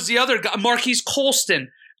 what was the other guy? Marquise Colston.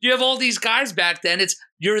 You have all these guys back then.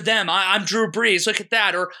 You're them. I'm Drew Brees. Look at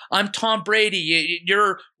that. Or I'm Tom Brady.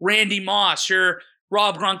 You're Randy Moss. You're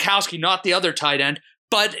Rob Gronkowski, not the other tight end.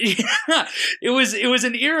 But it was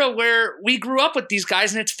an era where we grew up with these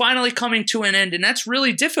guys, and it's finally coming to an end, and that's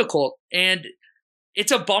really difficult. And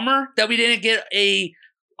it's a bummer that we didn't get a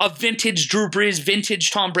vintage Drew Brees,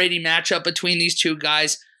 vintage Tom Brady matchup between these two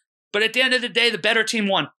guys. But at the end of the day, the better team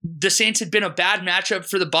won. The Saints had been a bad matchup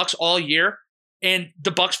for the Bucs all year, and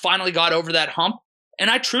the Bucs finally got over that hump. And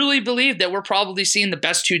I truly believe that we're probably seeing the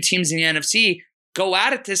best 2 teams in the NFC go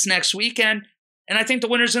at it this next weekend. And I think the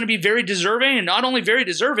winner is going to be very deserving. And not only very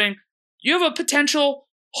deserving, you have a potential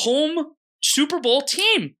home Super Bowl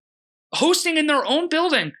team hosting in their own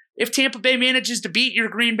building. If Tampa Bay manages to beat your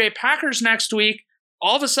Green Bay Packers next week,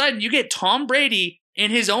 all of a sudden you get Tom Brady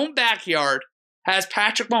in his own backyard, has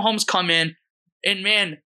Patrick Mahomes come in. And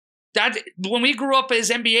man, that when we grew up as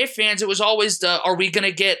NBA fans, it was always are we going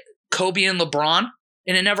to get Kobe and LeBron?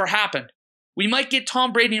 And it never happened. We might get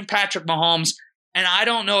Tom Brady and Patrick Mahomes. And I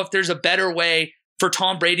don't know if there's a better way for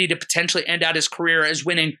Tom Brady to potentially end out his career as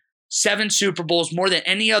winning 7 Super Bowls, more than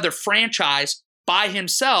any other franchise by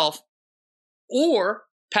himself, or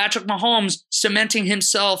Patrick Mahomes cementing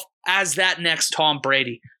himself as that next Tom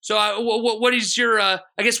Brady. So what is your, I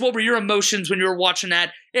guess, what were your emotions when you were watching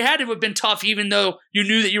that? It had to have been tough, even though you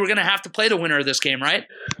knew that you were going to have to play the winner of this game, right?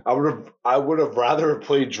 I would have rather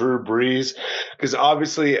played Drew Brees, because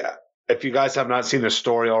obviously, if you guys have not seen the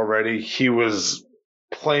story already, he was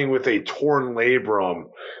playing with a torn labrum.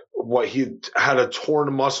 He had a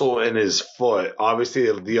torn muscle in his foot.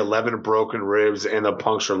 Obviously, the 11 broken ribs and the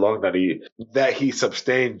punctured lung that he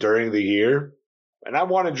sustained during the year. And I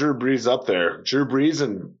wanted Drew Brees up there. Drew Brees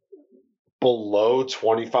in below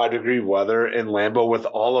 25-degree weather in Lambeau with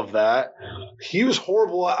all of that. He was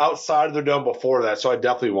horrible outside of the dome before that, so I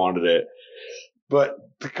definitely wanted it. But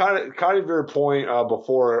to kind of your point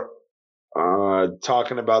before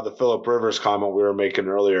talking about the Phillip Rivers comment we were making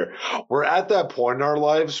earlier, we're at that point in our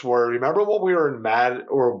lives where remember when we were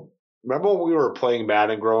playing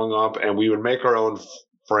Madden growing up, and we would make our own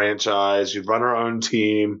franchise, you'd run our own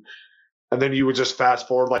team, and then you would just fast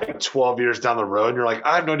forward like 12 years down the road, and you're like,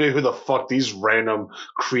 I have no idea who the fuck these random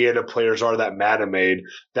creative players are that Madden made.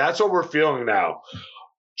 That's what we're feeling now.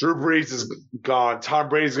 Drew Brees is gone. Tom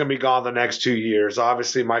Brady's going to be gone the next 2 years.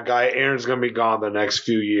 Obviously, my guy Aaron's going to be gone the next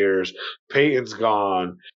few years. Peyton's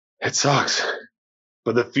gone. It sucks.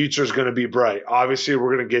 But the future's going to be bright. Obviously,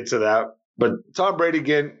 we're going to get to that. But Tom Brady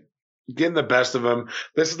getting the best of him.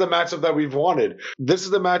 This is the matchup that we've wanted. This is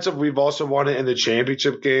the matchup we've also wanted in the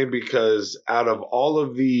championship game, because out of all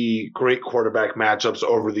of the great quarterback matchups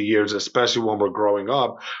over the years, especially when we're growing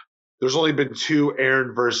up, there's only been 2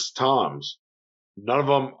 Aaron versus Toms. None of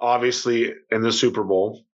them, obviously, in the Super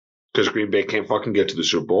Bowl, because Green Bay can't fucking get to the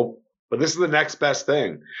Super Bowl. But this is the next best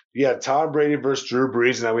thing. You have Tom Brady versus Drew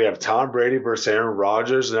Brees, and then we have Tom Brady versus Aaron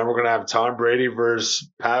Rodgers, and then we're going to have Tom Brady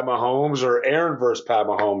versus Pat Mahomes, or Aaron versus Pat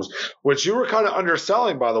Mahomes, which you were kind of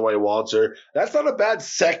underselling, by the way, Walter. That's not a bad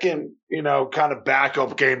second, kind of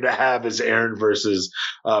backup game to have, as Aaron versus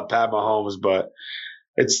Pat Mahomes, but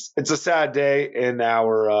it's a sad day in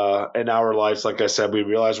our lives. Like I said, we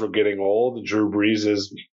realize we're getting old. Drew Brees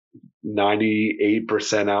is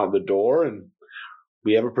 98% out the door, and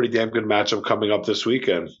we have a pretty damn good matchup coming up this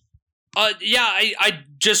weekend. Yeah, I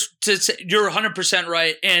just to say, you're 100%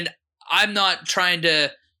 right, and I'm not trying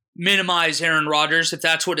to minimize Aaron Rodgers. If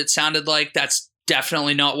that's what it sounded like, that's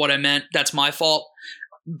definitely not what I meant. That's my fault.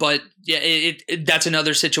 But yeah, that's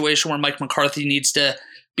another situation where Mike McCarthy needs to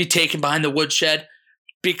be taken behind the woodshed.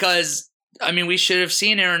 Because, I mean, we should have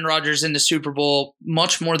seen Aaron Rodgers in the Super Bowl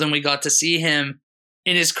much more than we got to see him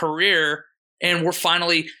in his career. And we're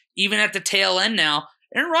finally, even at the tail end now,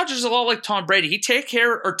 Aaron Rodgers is a lot like Tom Brady. He takes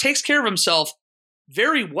care of himself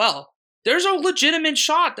very well. There's a legitimate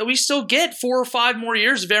shot that we still get 4 or 5 more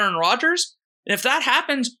years of Aaron Rodgers. And if that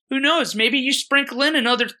happens, who knows? Maybe you sprinkle in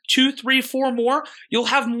another 2, 3, 4 more. You'll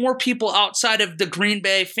have more people outside of the Green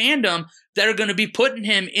Bay fandom that are going to be putting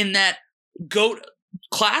him in that GOAT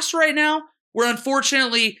class right now, where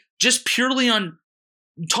unfortunately, just purely on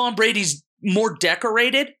Tom Brady's more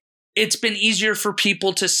decorated, it's been easier for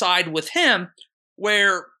people to side with him,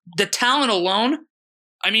 where the talent alone,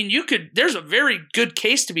 I mean, there's a very good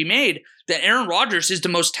case to be made that Aaron Rodgers is the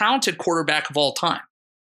most talented quarterback of all time.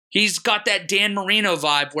 He's got that Dan Marino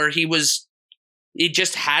vibe where he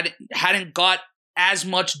just hadn't got as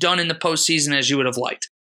much done in the postseason as you would have liked.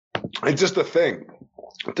 It's just a thing.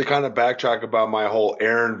 To kind of backtrack about my whole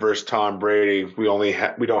Aaron versus Tom Brady, we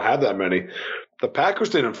don't have that many. The Packers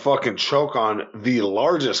didn't fucking choke on the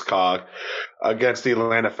largest cock against the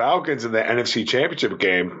Atlanta Falcons in the NFC Championship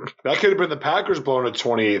game. That could have been the Packers blowing a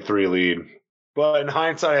 28-3 lead. But in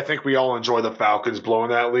hindsight, I think we all enjoy the Falcons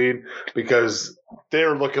blowing that lead, because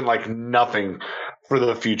they're looking like nothing for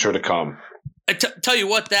the future to come. I tell you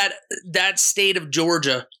what, that state of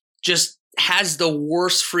Georgia just has the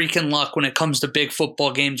worst freaking luck when it comes to big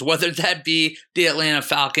football games, whether that be the Atlanta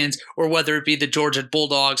Falcons or whether it be the Georgia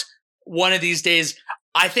Bulldogs. One of these days,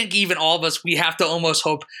 I think even all of us, we have to almost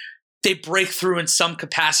hope they break through in some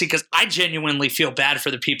capacity, because I genuinely feel bad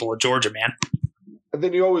for the people of Georgia, man. And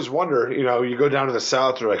then you always wonder, you go down to the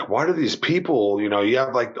South, you're like, why do these people, you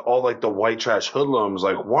have like all like the white trash hoodlums,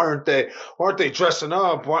 like why aren't they dressing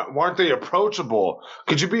up? Why aren't they approachable?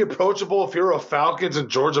 Could you be approachable if you're a Falcons and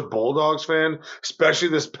Georgia Bulldogs fan, especially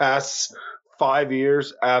this past 5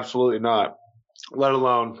 years? Absolutely not. Let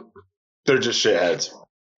alone they're just shitheads.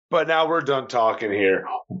 But now we're done talking here.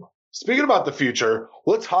 Speaking about the future,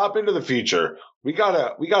 let's hop into the future. We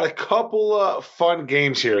got a couple of fun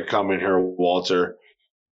games here coming here, Walter.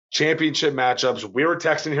 Championship matchups. We were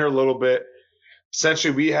texting here a little bit.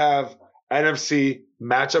 Essentially, we have NFC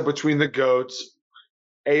matchup between the GOATs.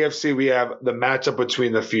 AFC, we have the matchup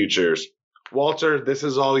between the futures. Walter, this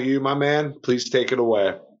is all you, my man. Please take it away.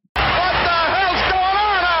 What the hell's going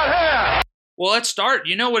on out here? Well, let's start.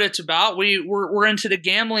 You know what it's about. We're into the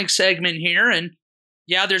gambling segment here, and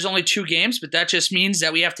yeah, there's only 2 games, but that just means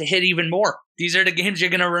that we have to hit even more. These are the games you're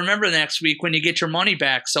going to remember next week when you get your money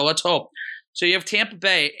back, so let's hope. So you have Tampa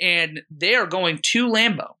Bay, and they are going to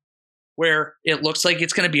Lambeau, where it looks like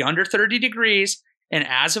it's going to be under 30 degrees, and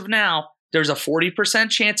as of now, there's a 40%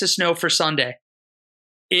 chance of snow for Sunday.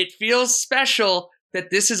 It feels special that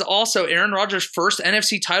this is also Aaron Rodgers' first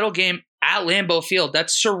NFC title game at Lambeau Field.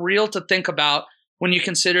 That's surreal to think about when you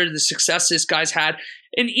consider the success this guy's had.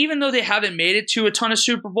 And even though they haven't made it to a ton of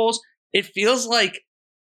Super Bowls, it feels like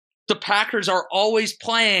the Packers are always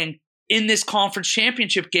playing in this conference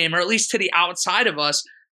championship game, or at least to the outside of us.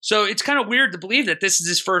 So it's kind of weird to believe that this is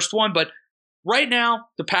his first one. But right now,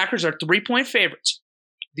 the Packers are 3-point favorites.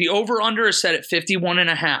 The over-under is set at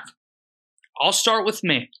 51.5. I'll start with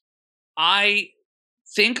me. I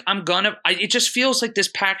think it just feels like this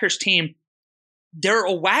Packers team, they're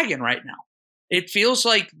a wagon right now. It feels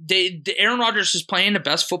like Aaron Rodgers is playing the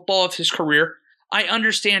best football of his career. I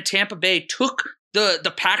understand Tampa Bay took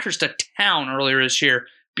the Packers to town earlier this year,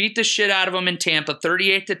 beat the shit out of them in Tampa,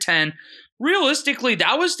 38-10. Realistically,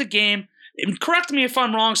 that was the game. Correct me if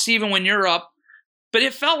I'm wrong, Steven, when you're up, but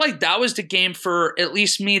it felt like that was the game for at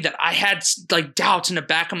least me that I had like doubts in the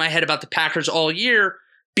back of my head about the Packers all year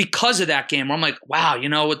because of that game. Where I'm like, wow,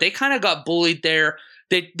 they kind of got bullied there.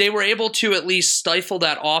 They were able to at least stifle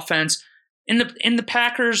that offense. And the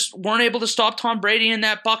Packers weren't able to stop Tom Brady in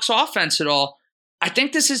that Bucs offense at all. I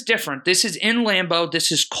think this is different. This is in Lambeau.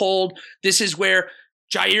 This is cold. This is where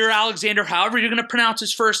Jair Alexander, however you're going to pronounce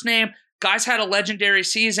his first name, guy's had a legendary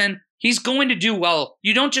season. He's going to do well.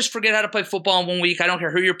 You don't just forget how to play football in 1 week. I don't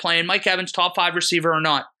care who you're playing. Mike Evans, top 5 receiver or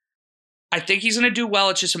not. I think he's going to do well.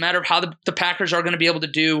 It's just a matter of how the Packers are going to be able to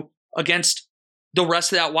do against the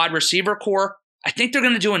rest of that wide receiver core. I think they're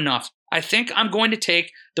going to do enough. I think I'm going to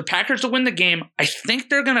take the Packers to win the game. I think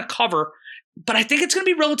they're going to cover, but I think it's going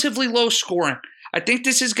to be relatively low scoring. I think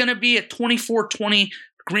this is going to be a 24-20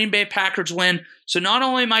 Green Bay Packers win. So not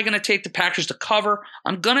only am I going to take the Packers to cover,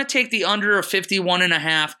 I'm going to take the under of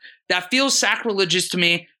 51.5. That feels sacrilegious to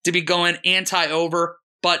me to be going anti-over,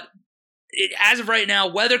 but as of right now,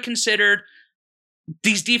 weather considered,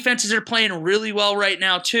 these defenses are playing really well right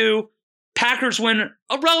now too. Packers win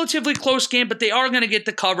a relatively close game, but they are going to get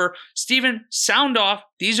the cover. Steven, sound off.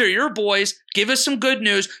 These are your boys. Give us some good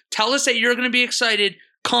news. Tell us that you're going to be excited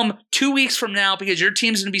come 2 weeks from now because your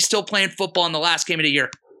team's going to be still playing football in the last game of the year.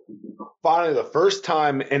 Finally, the first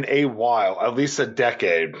time in a while, at least a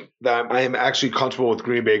decade, that I am actually comfortable with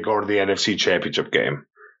Green Bay going to the NFC Championship game.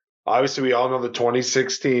 Obviously, we all know the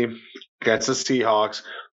 2016 against the Seahawks.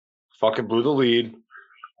 Fucking blew the lead.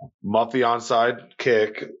 Muffed the onside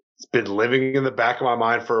kick. It's been living in the back of my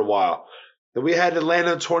mind for a while. Then we had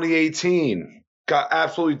Atlanta in 2018. Got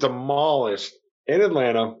absolutely demolished in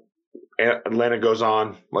Atlanta. Atlanta goes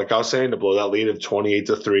on, like I was saying, to blow that lead of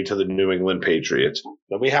 28-3 to the New England Patriots.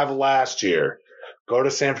 Then we have last year. Go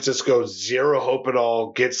to San Francisco, zero hope at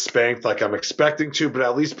all, get spanked like I'm expecting to, but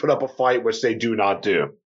at least put up a fight, which they do not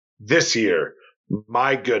do. This year,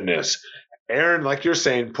 my goodness. Aaron, like you're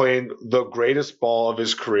saying, playing the greatest ball of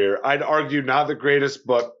his career. I'd argue not the greatest,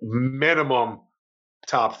 but minimum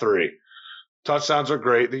top 3. Touchdowns are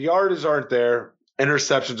great. The yards aren't there.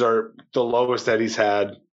 Interceptions are the lowest that he's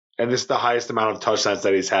had. And this is the highest amount of touchdowns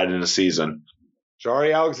that he's had in a season.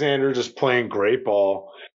 Jair Alexander just playing great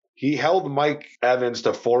ball. He held Mike Evans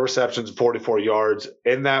to 4 receptions and 44 yards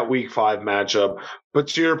in that Week 5 matchup. But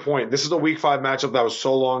to your point, this is a Week 5 matchup that was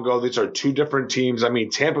so long ago. These are 2 different teams. I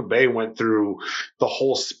mean, Tampa Bay went through the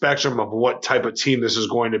whole spectrum of what type of team this is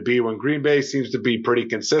going to be, when Green Bay seems to be pretty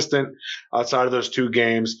consistent outside of those 2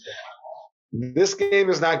 games. This game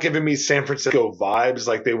is not giving me San Francisco vibes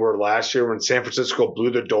like they were last year when San Francisco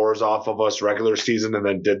blew the doors off of us regular season and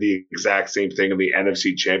then did the exact same thing in the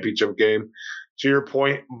NFC Championship game. To your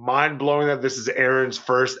point, mind-blowing that this is Aaron's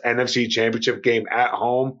first NFC Championship game at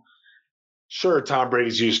home. Sure, Tom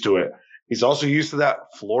Brady's used to it. He's also used to that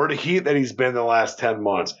Florida heat that he's been the last 10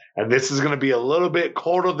 months. And this is going to be a little bit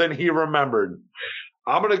colder than he remembered.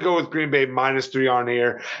 I'm going to go with Green Bay -3 on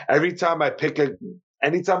here. Anytime I pick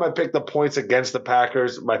the points against the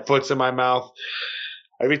Packers, my foot's in my mouth.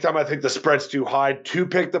 Every time I think the spread's too high to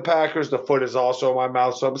pick the Packers, the foot is also in my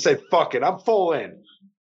mouth. So I'm going to say, fuck it. I'm full in.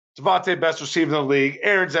 Devontae, best receiver in the league.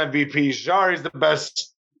 Aaron's MVP. Jari's the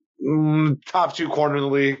best top 2 corner in the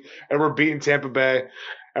league. And we're beating Tampa Bay.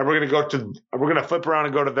 And we're gonna flip around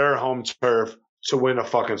and go to their home turf to win a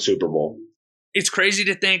fucking Super Bowl. It's crazy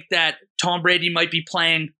to think that Tom Brady might be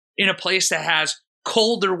playing in a place that has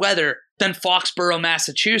colder weather than Foxborough,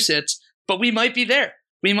 Massachusetts, but we might be there.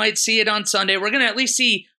 We might see it on Sunday. We're gonna at least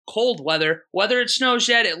see cold weather. Whether it snows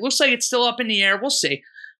yet, it looks like it's still up in the air. We'll see.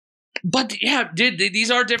 But yeah, dude, these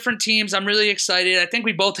are different teams. I'm really excited. I think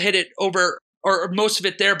we both hit it over, or most of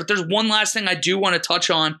it there, but there's one last thing I do want to touch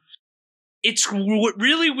on. It's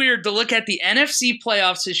really weird to look at the NFC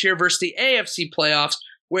playoffs this year versus the AFC playoffs,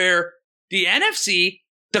 where the NFC,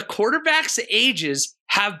 the quarterbacks' ages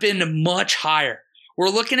have been much higher. We're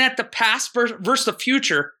looking at the past versus the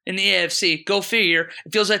future in the AFC. Go figure.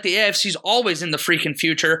 It feels like the AFC is always in the freaking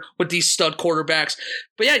future with these stud quarterbacks.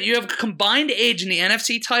 But yeah, you have a combined age in the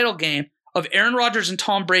NFC title game of Aaron Rodgers and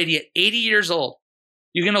Tom Brady at 80 years old.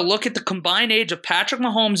 You're going to look at the combined age of Patrick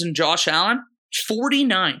Mahomes and Josh Allen,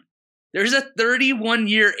 49. There's a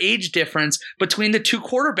 31-year age difference between the two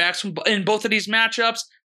quarterbacks in both of these matchups.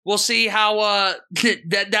 We'll see how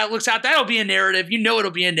that looks out. That'll be a narrative. You know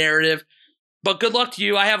it'll be a narrative. But good luck to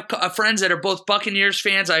you. I have friends that are both Buccaneers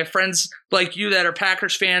fans. I have friends like you that are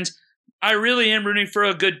Packers fans. I really am rooting for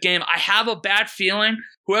a good game. I have a bad feeling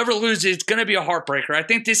whoever loses, it's going to be a heartbreaker. I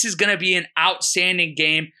think this is going to be an outstanding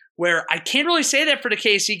game where I can't really say that for the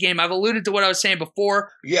KC game. I've alluded to what I was saying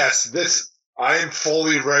before. Yes, I am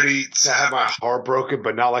fully ready to have my heart broken,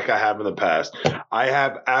 but not like I have in the past. I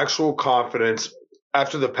have actual confidence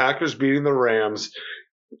after the Packers beating the Rams.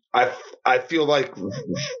 I feel like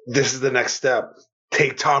this is the next step.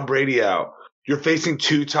 Take Tom Brady out. You're facing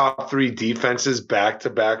 2 top 3 defenses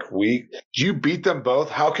back-to-back week. You beat them both.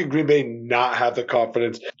 How can Green Bay not have the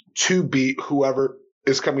confidence to beat whoever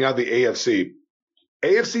is coming out of the AFC?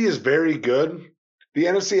 AFC is very good. The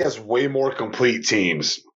NFC has way more complete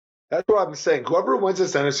teams. That's what I'm saying. Whoever wins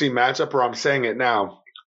this NFC matchup, or I'm saying it now,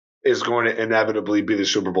 is going to inevitably be the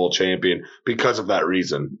Super Bowl champion because of that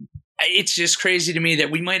reason. It's just crazy to me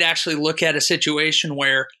that we might actually look at a situation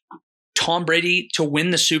where Tom Brady, to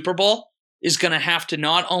win the Super Bowl, is going to have to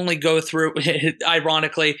not only go through,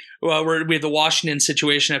 ironically, we have the Washington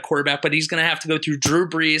situation at quarterback, but he's going to have to go through Drew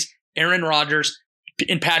Brees, Aaron Rodgers,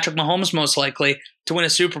 and Patrick Mahomes most likely to win a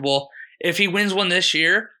Super Bowl. If he wins one this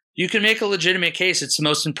year, you can make a legitimate case it's the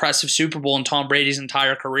most impressive Super Bowl in Tom Brady's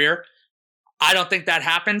entire career. I don't think that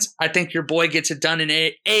happens. I think your boy gets it done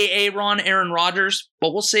in Aaron Rodgers,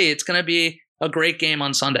 but we'll see. It's going to be a great game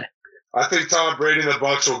on Sunday. I think Tom Brady and the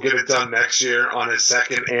Bucs will get it done next year on his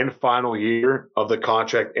second and final year of the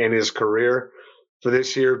contract and his career for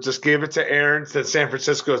this year. Just give it to Aaron since San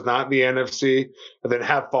Francisco is not in the NFC, and then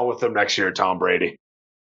have fun with him next year, Tom Brady.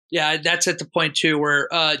 Yeah, that's at the point, too, where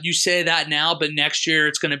you say that now, but next year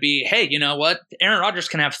it's going to be, hey, you know what? Aaron Rodgers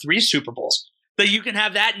can have 3 Super Bowls. But you can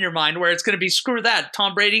have that in your mind where it's going to be, screw that.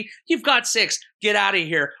 Tom Brady, you've got 6. Get out of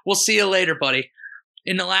here. We'll see you later, buddy.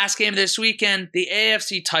 In the last game of this weekend, the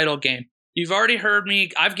AFC title game. You've already heard me.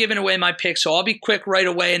 I've given away my pick, so I'll be quick right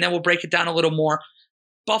away, and then we'll break it down a little more.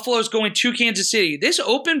 Buffalo's going to Kansas City. This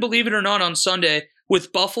opened, believe it or not, on Sunday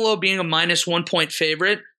with Buffalo being a -1 point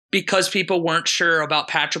favorite because people weren't sure about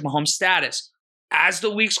Patrick Mahomes' status. As the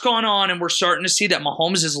week's gone on and we're starting to see that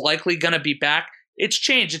Mahomes is likely going to be back, it's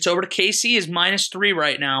changed. It's over to KC is -3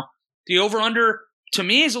 right now. The over-under, to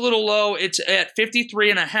me, is a little low. It's at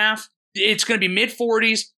 53.5. It's going to be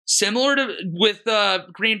mid-40s. Similar to with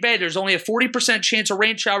Green Bay, there's only a 40% chance of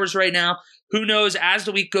rain showers right now. Who knows? As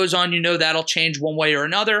the week goes on, you know that'll change one way or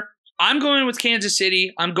another. I'm going with Kansas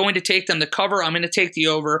City. I'm going to take them to cover. I'm going to take the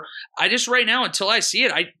over. I just right now, until I see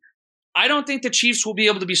it, I don't think the Chiefs will be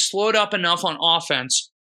able to be slowed up enough on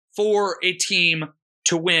offense for a team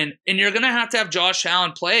to win. And you're going to have Josh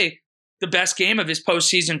Allen play the best game of his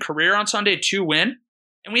postseason career on Sunday to win.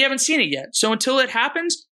 And we haven't seen it yet. So until it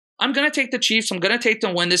happens, I'm going to take the Chiefs. I'm going to take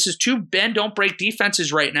them win. This is 2 bend, don't break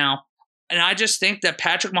defenses right now. And I just think that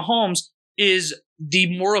Patrick Mahomes is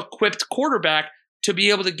the more equipped quarterback to be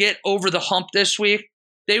able to get over the hump this week.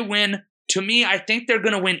 They win. To me, I think they're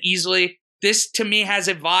going to win easily. This, to me, has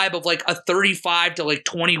a vibe of like a 35 to like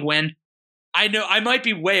 20 win. I know I might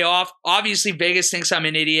be way off. Obviously, Vegas thinks I'm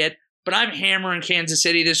an idiot, but I'm hammering Kansas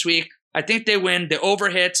City this week. I think they win. The over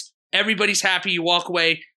hits. Everybody's happy. You walk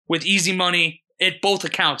away with easy money at both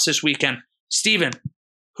accounts this weekend. Steven,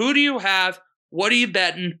 who do you have? What are you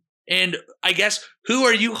betting? And I guess who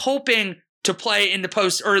are you hoping to play in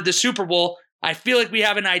the Super Bowl? I feel like we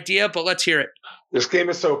have an idea, but let's hear it. This game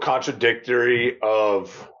is so contradictory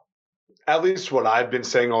of at least what I've been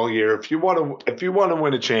saying all year. If you want to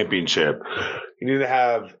win a championship, you need to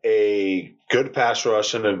have a good pass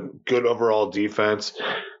rush and a good overall defense,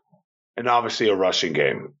 and obviously a rushing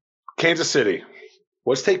game. Kansas City,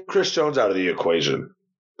 let's take Chris Jones out of the equation,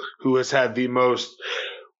 who has had the most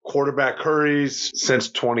quarterback hurries since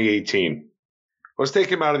 2018. Let's take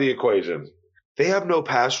him out of the equation. They have no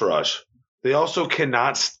pass rush. They also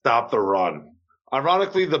cannot stop the run.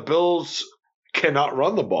 Ironically, the Bills cannot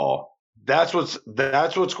run the ball. That's what's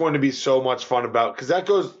going to be so much fun about, because that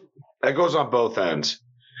goes on both ends.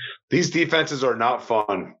 These defenses are not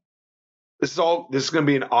fun. This is going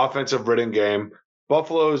to be an offensive ridden game.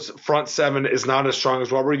 Buffalo's front seven is not as strong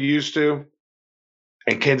as what we're used to,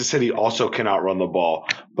 and Kansas City also cannot run the ball.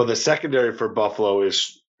 But the secondary for Buffalo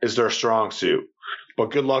is their strong suit.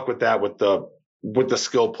 But good luck with that with the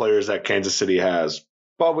skilled players that Kansas City has.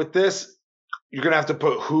 But with this, you're going to have to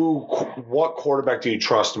put what quarterback do you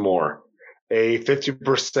trust more? A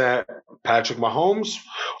 50% Patrick Mahomes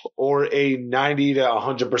or a 90 to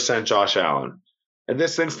 100% Josh Allen? In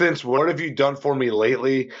this instance, what have you done for me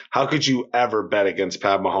lately? How could you ever bet against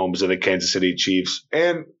Pat Mahomes and the Kansas City Chiefs?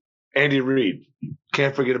 And Andy Reid.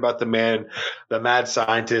 Can't forget about the man, the mad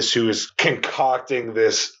scientist who is concocting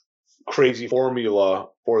this crazy formula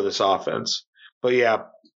for this offense. But yeah,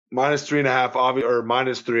 -3.5, or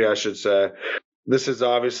 -3, I should say. This is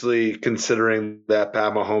obviously considering that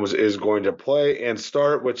Pat Mahomes is going to play and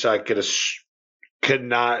start, which I could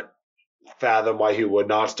not fathom why he would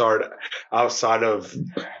not start, outside of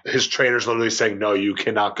his trainers literally saying, no, you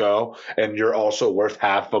cannot go, and you're also worth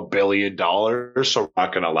 $500 million, so we're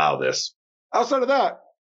not going to allow this. Outside of that,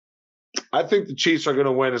 I think the Chiefs are going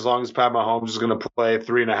to win as long as Pat Mahomes is going to play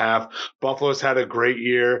 3.5. Buffalo's had a great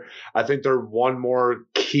year. I think they're one more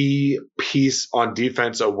key piece on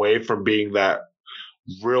defense away from being that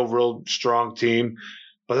real strong team.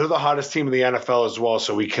 But they're the hottest team in the NFL as well,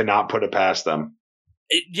 so we cannot put it past them.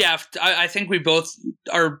 Yeah, I think we both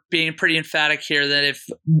are being pretty emphatic here that if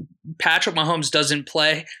Patrick Mahomes doesn't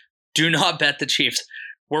play, do not bet the Chiefs.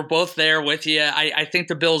 We're both there with you. I think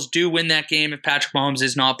the Bills do win that game if Patrick Mahomes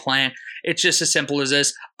is not playing. It's just as simple as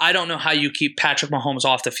this. I don't know how you keep Patrick Mahomes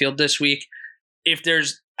off the field this week. If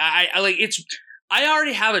there's, I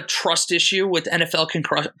already have a trust issue with NFL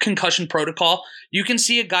concussion protocol. You can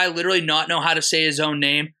see a guy literally not know how to say his own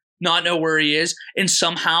name, not know where he is, and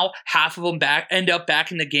somehow half of them end up back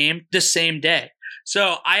in the game the same day.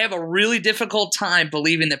 So I have a really difficult time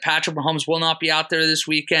believing that Patrick Mahomes will not be out there this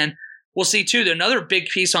weekend. We'll see, too, another big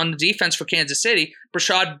piece on the defense for Kansas City,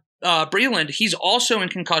 Bashaud Breeland. He's also in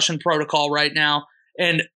concussion protocol right now.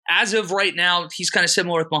 And as of right now, he's kind of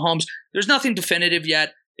similar with Mahomes. There's nothing definitive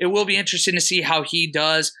yet. It will be interesting to see how he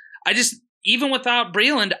does. Even without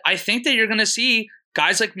Breeland, I think that you're going to see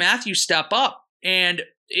guys like Matthew step up. And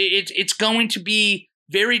it's going to be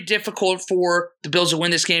very difficult for the Bills to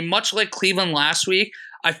win this game. Much like Cleveland last week,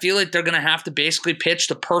 I feel like they're going to have to basically pitch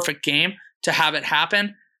the perfect game to have it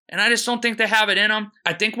happen. And I just don't think they have it in them.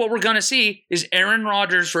 I think what we're going to see is Aaron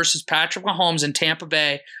Rodgers versus Patrick Mahomes in Tampa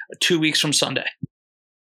Bay 2 weeks from Sunday.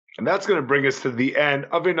 And that's going to bring us to the end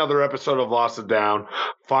of another episode of Lost and Down.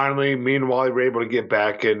 Finally, me and Wally were able to get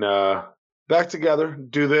back together,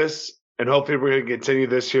 do this, and hopefully we're going to continue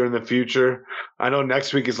this here in the future. I know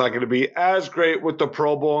next week is not going to be as great with the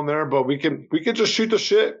Pro Bowl in there, but we can just shoot the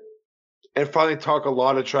shit and finally talk a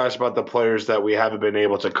lot of trash about the players that we haven't been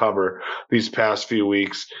able to cover these past few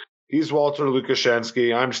weeks. He's Walter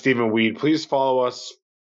Lukashensky. I'm Stephen Weed. Please follow us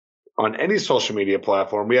on any social media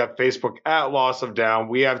platform. We have Facebook at Loss of Down.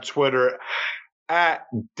 We have Twitter at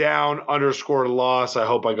 @down_loss. I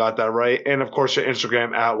hope I got that right. And, of course, your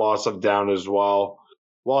Instagram at Loss of Down as well.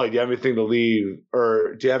 Wally, do you have anything to leave,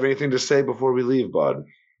 or do you have anything to say before we leave, bud?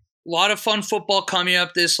 A lot of fun football coming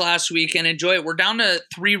up this last week, and enjoy it. We're down to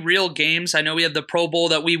 3 real games. I know we have the Pro Bowl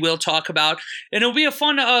that we will talk about, and it'll be a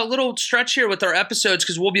fun little stretch here with our episodes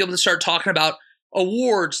because we'll be able to start talking about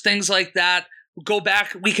awards, things like that. Go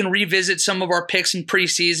back. We can revisit some of our picks in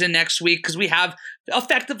preseason next week because we have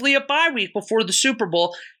effectively a bye week before the Super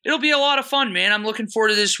Bowl. It'll be a lot of fun, man. I'm looking forward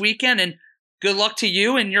to this weekend, and good luck to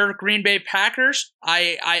you and your Green Bay Packers.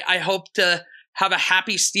 I hope to have a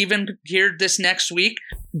happy Steven here this next week.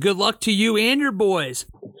 Good luck to you and your boys.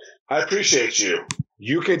 I appreciate you.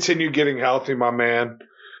 You continue getting healthy, my man.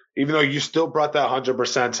 Even though you still brought that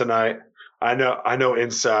 100% tonight, I know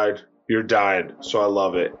inside You're dying, so I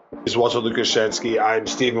love it. This is Walter Lukashensky. I'm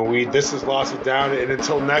Stephen Weed. This is Lost and Down, and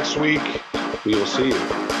until next week, we will see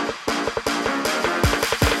you.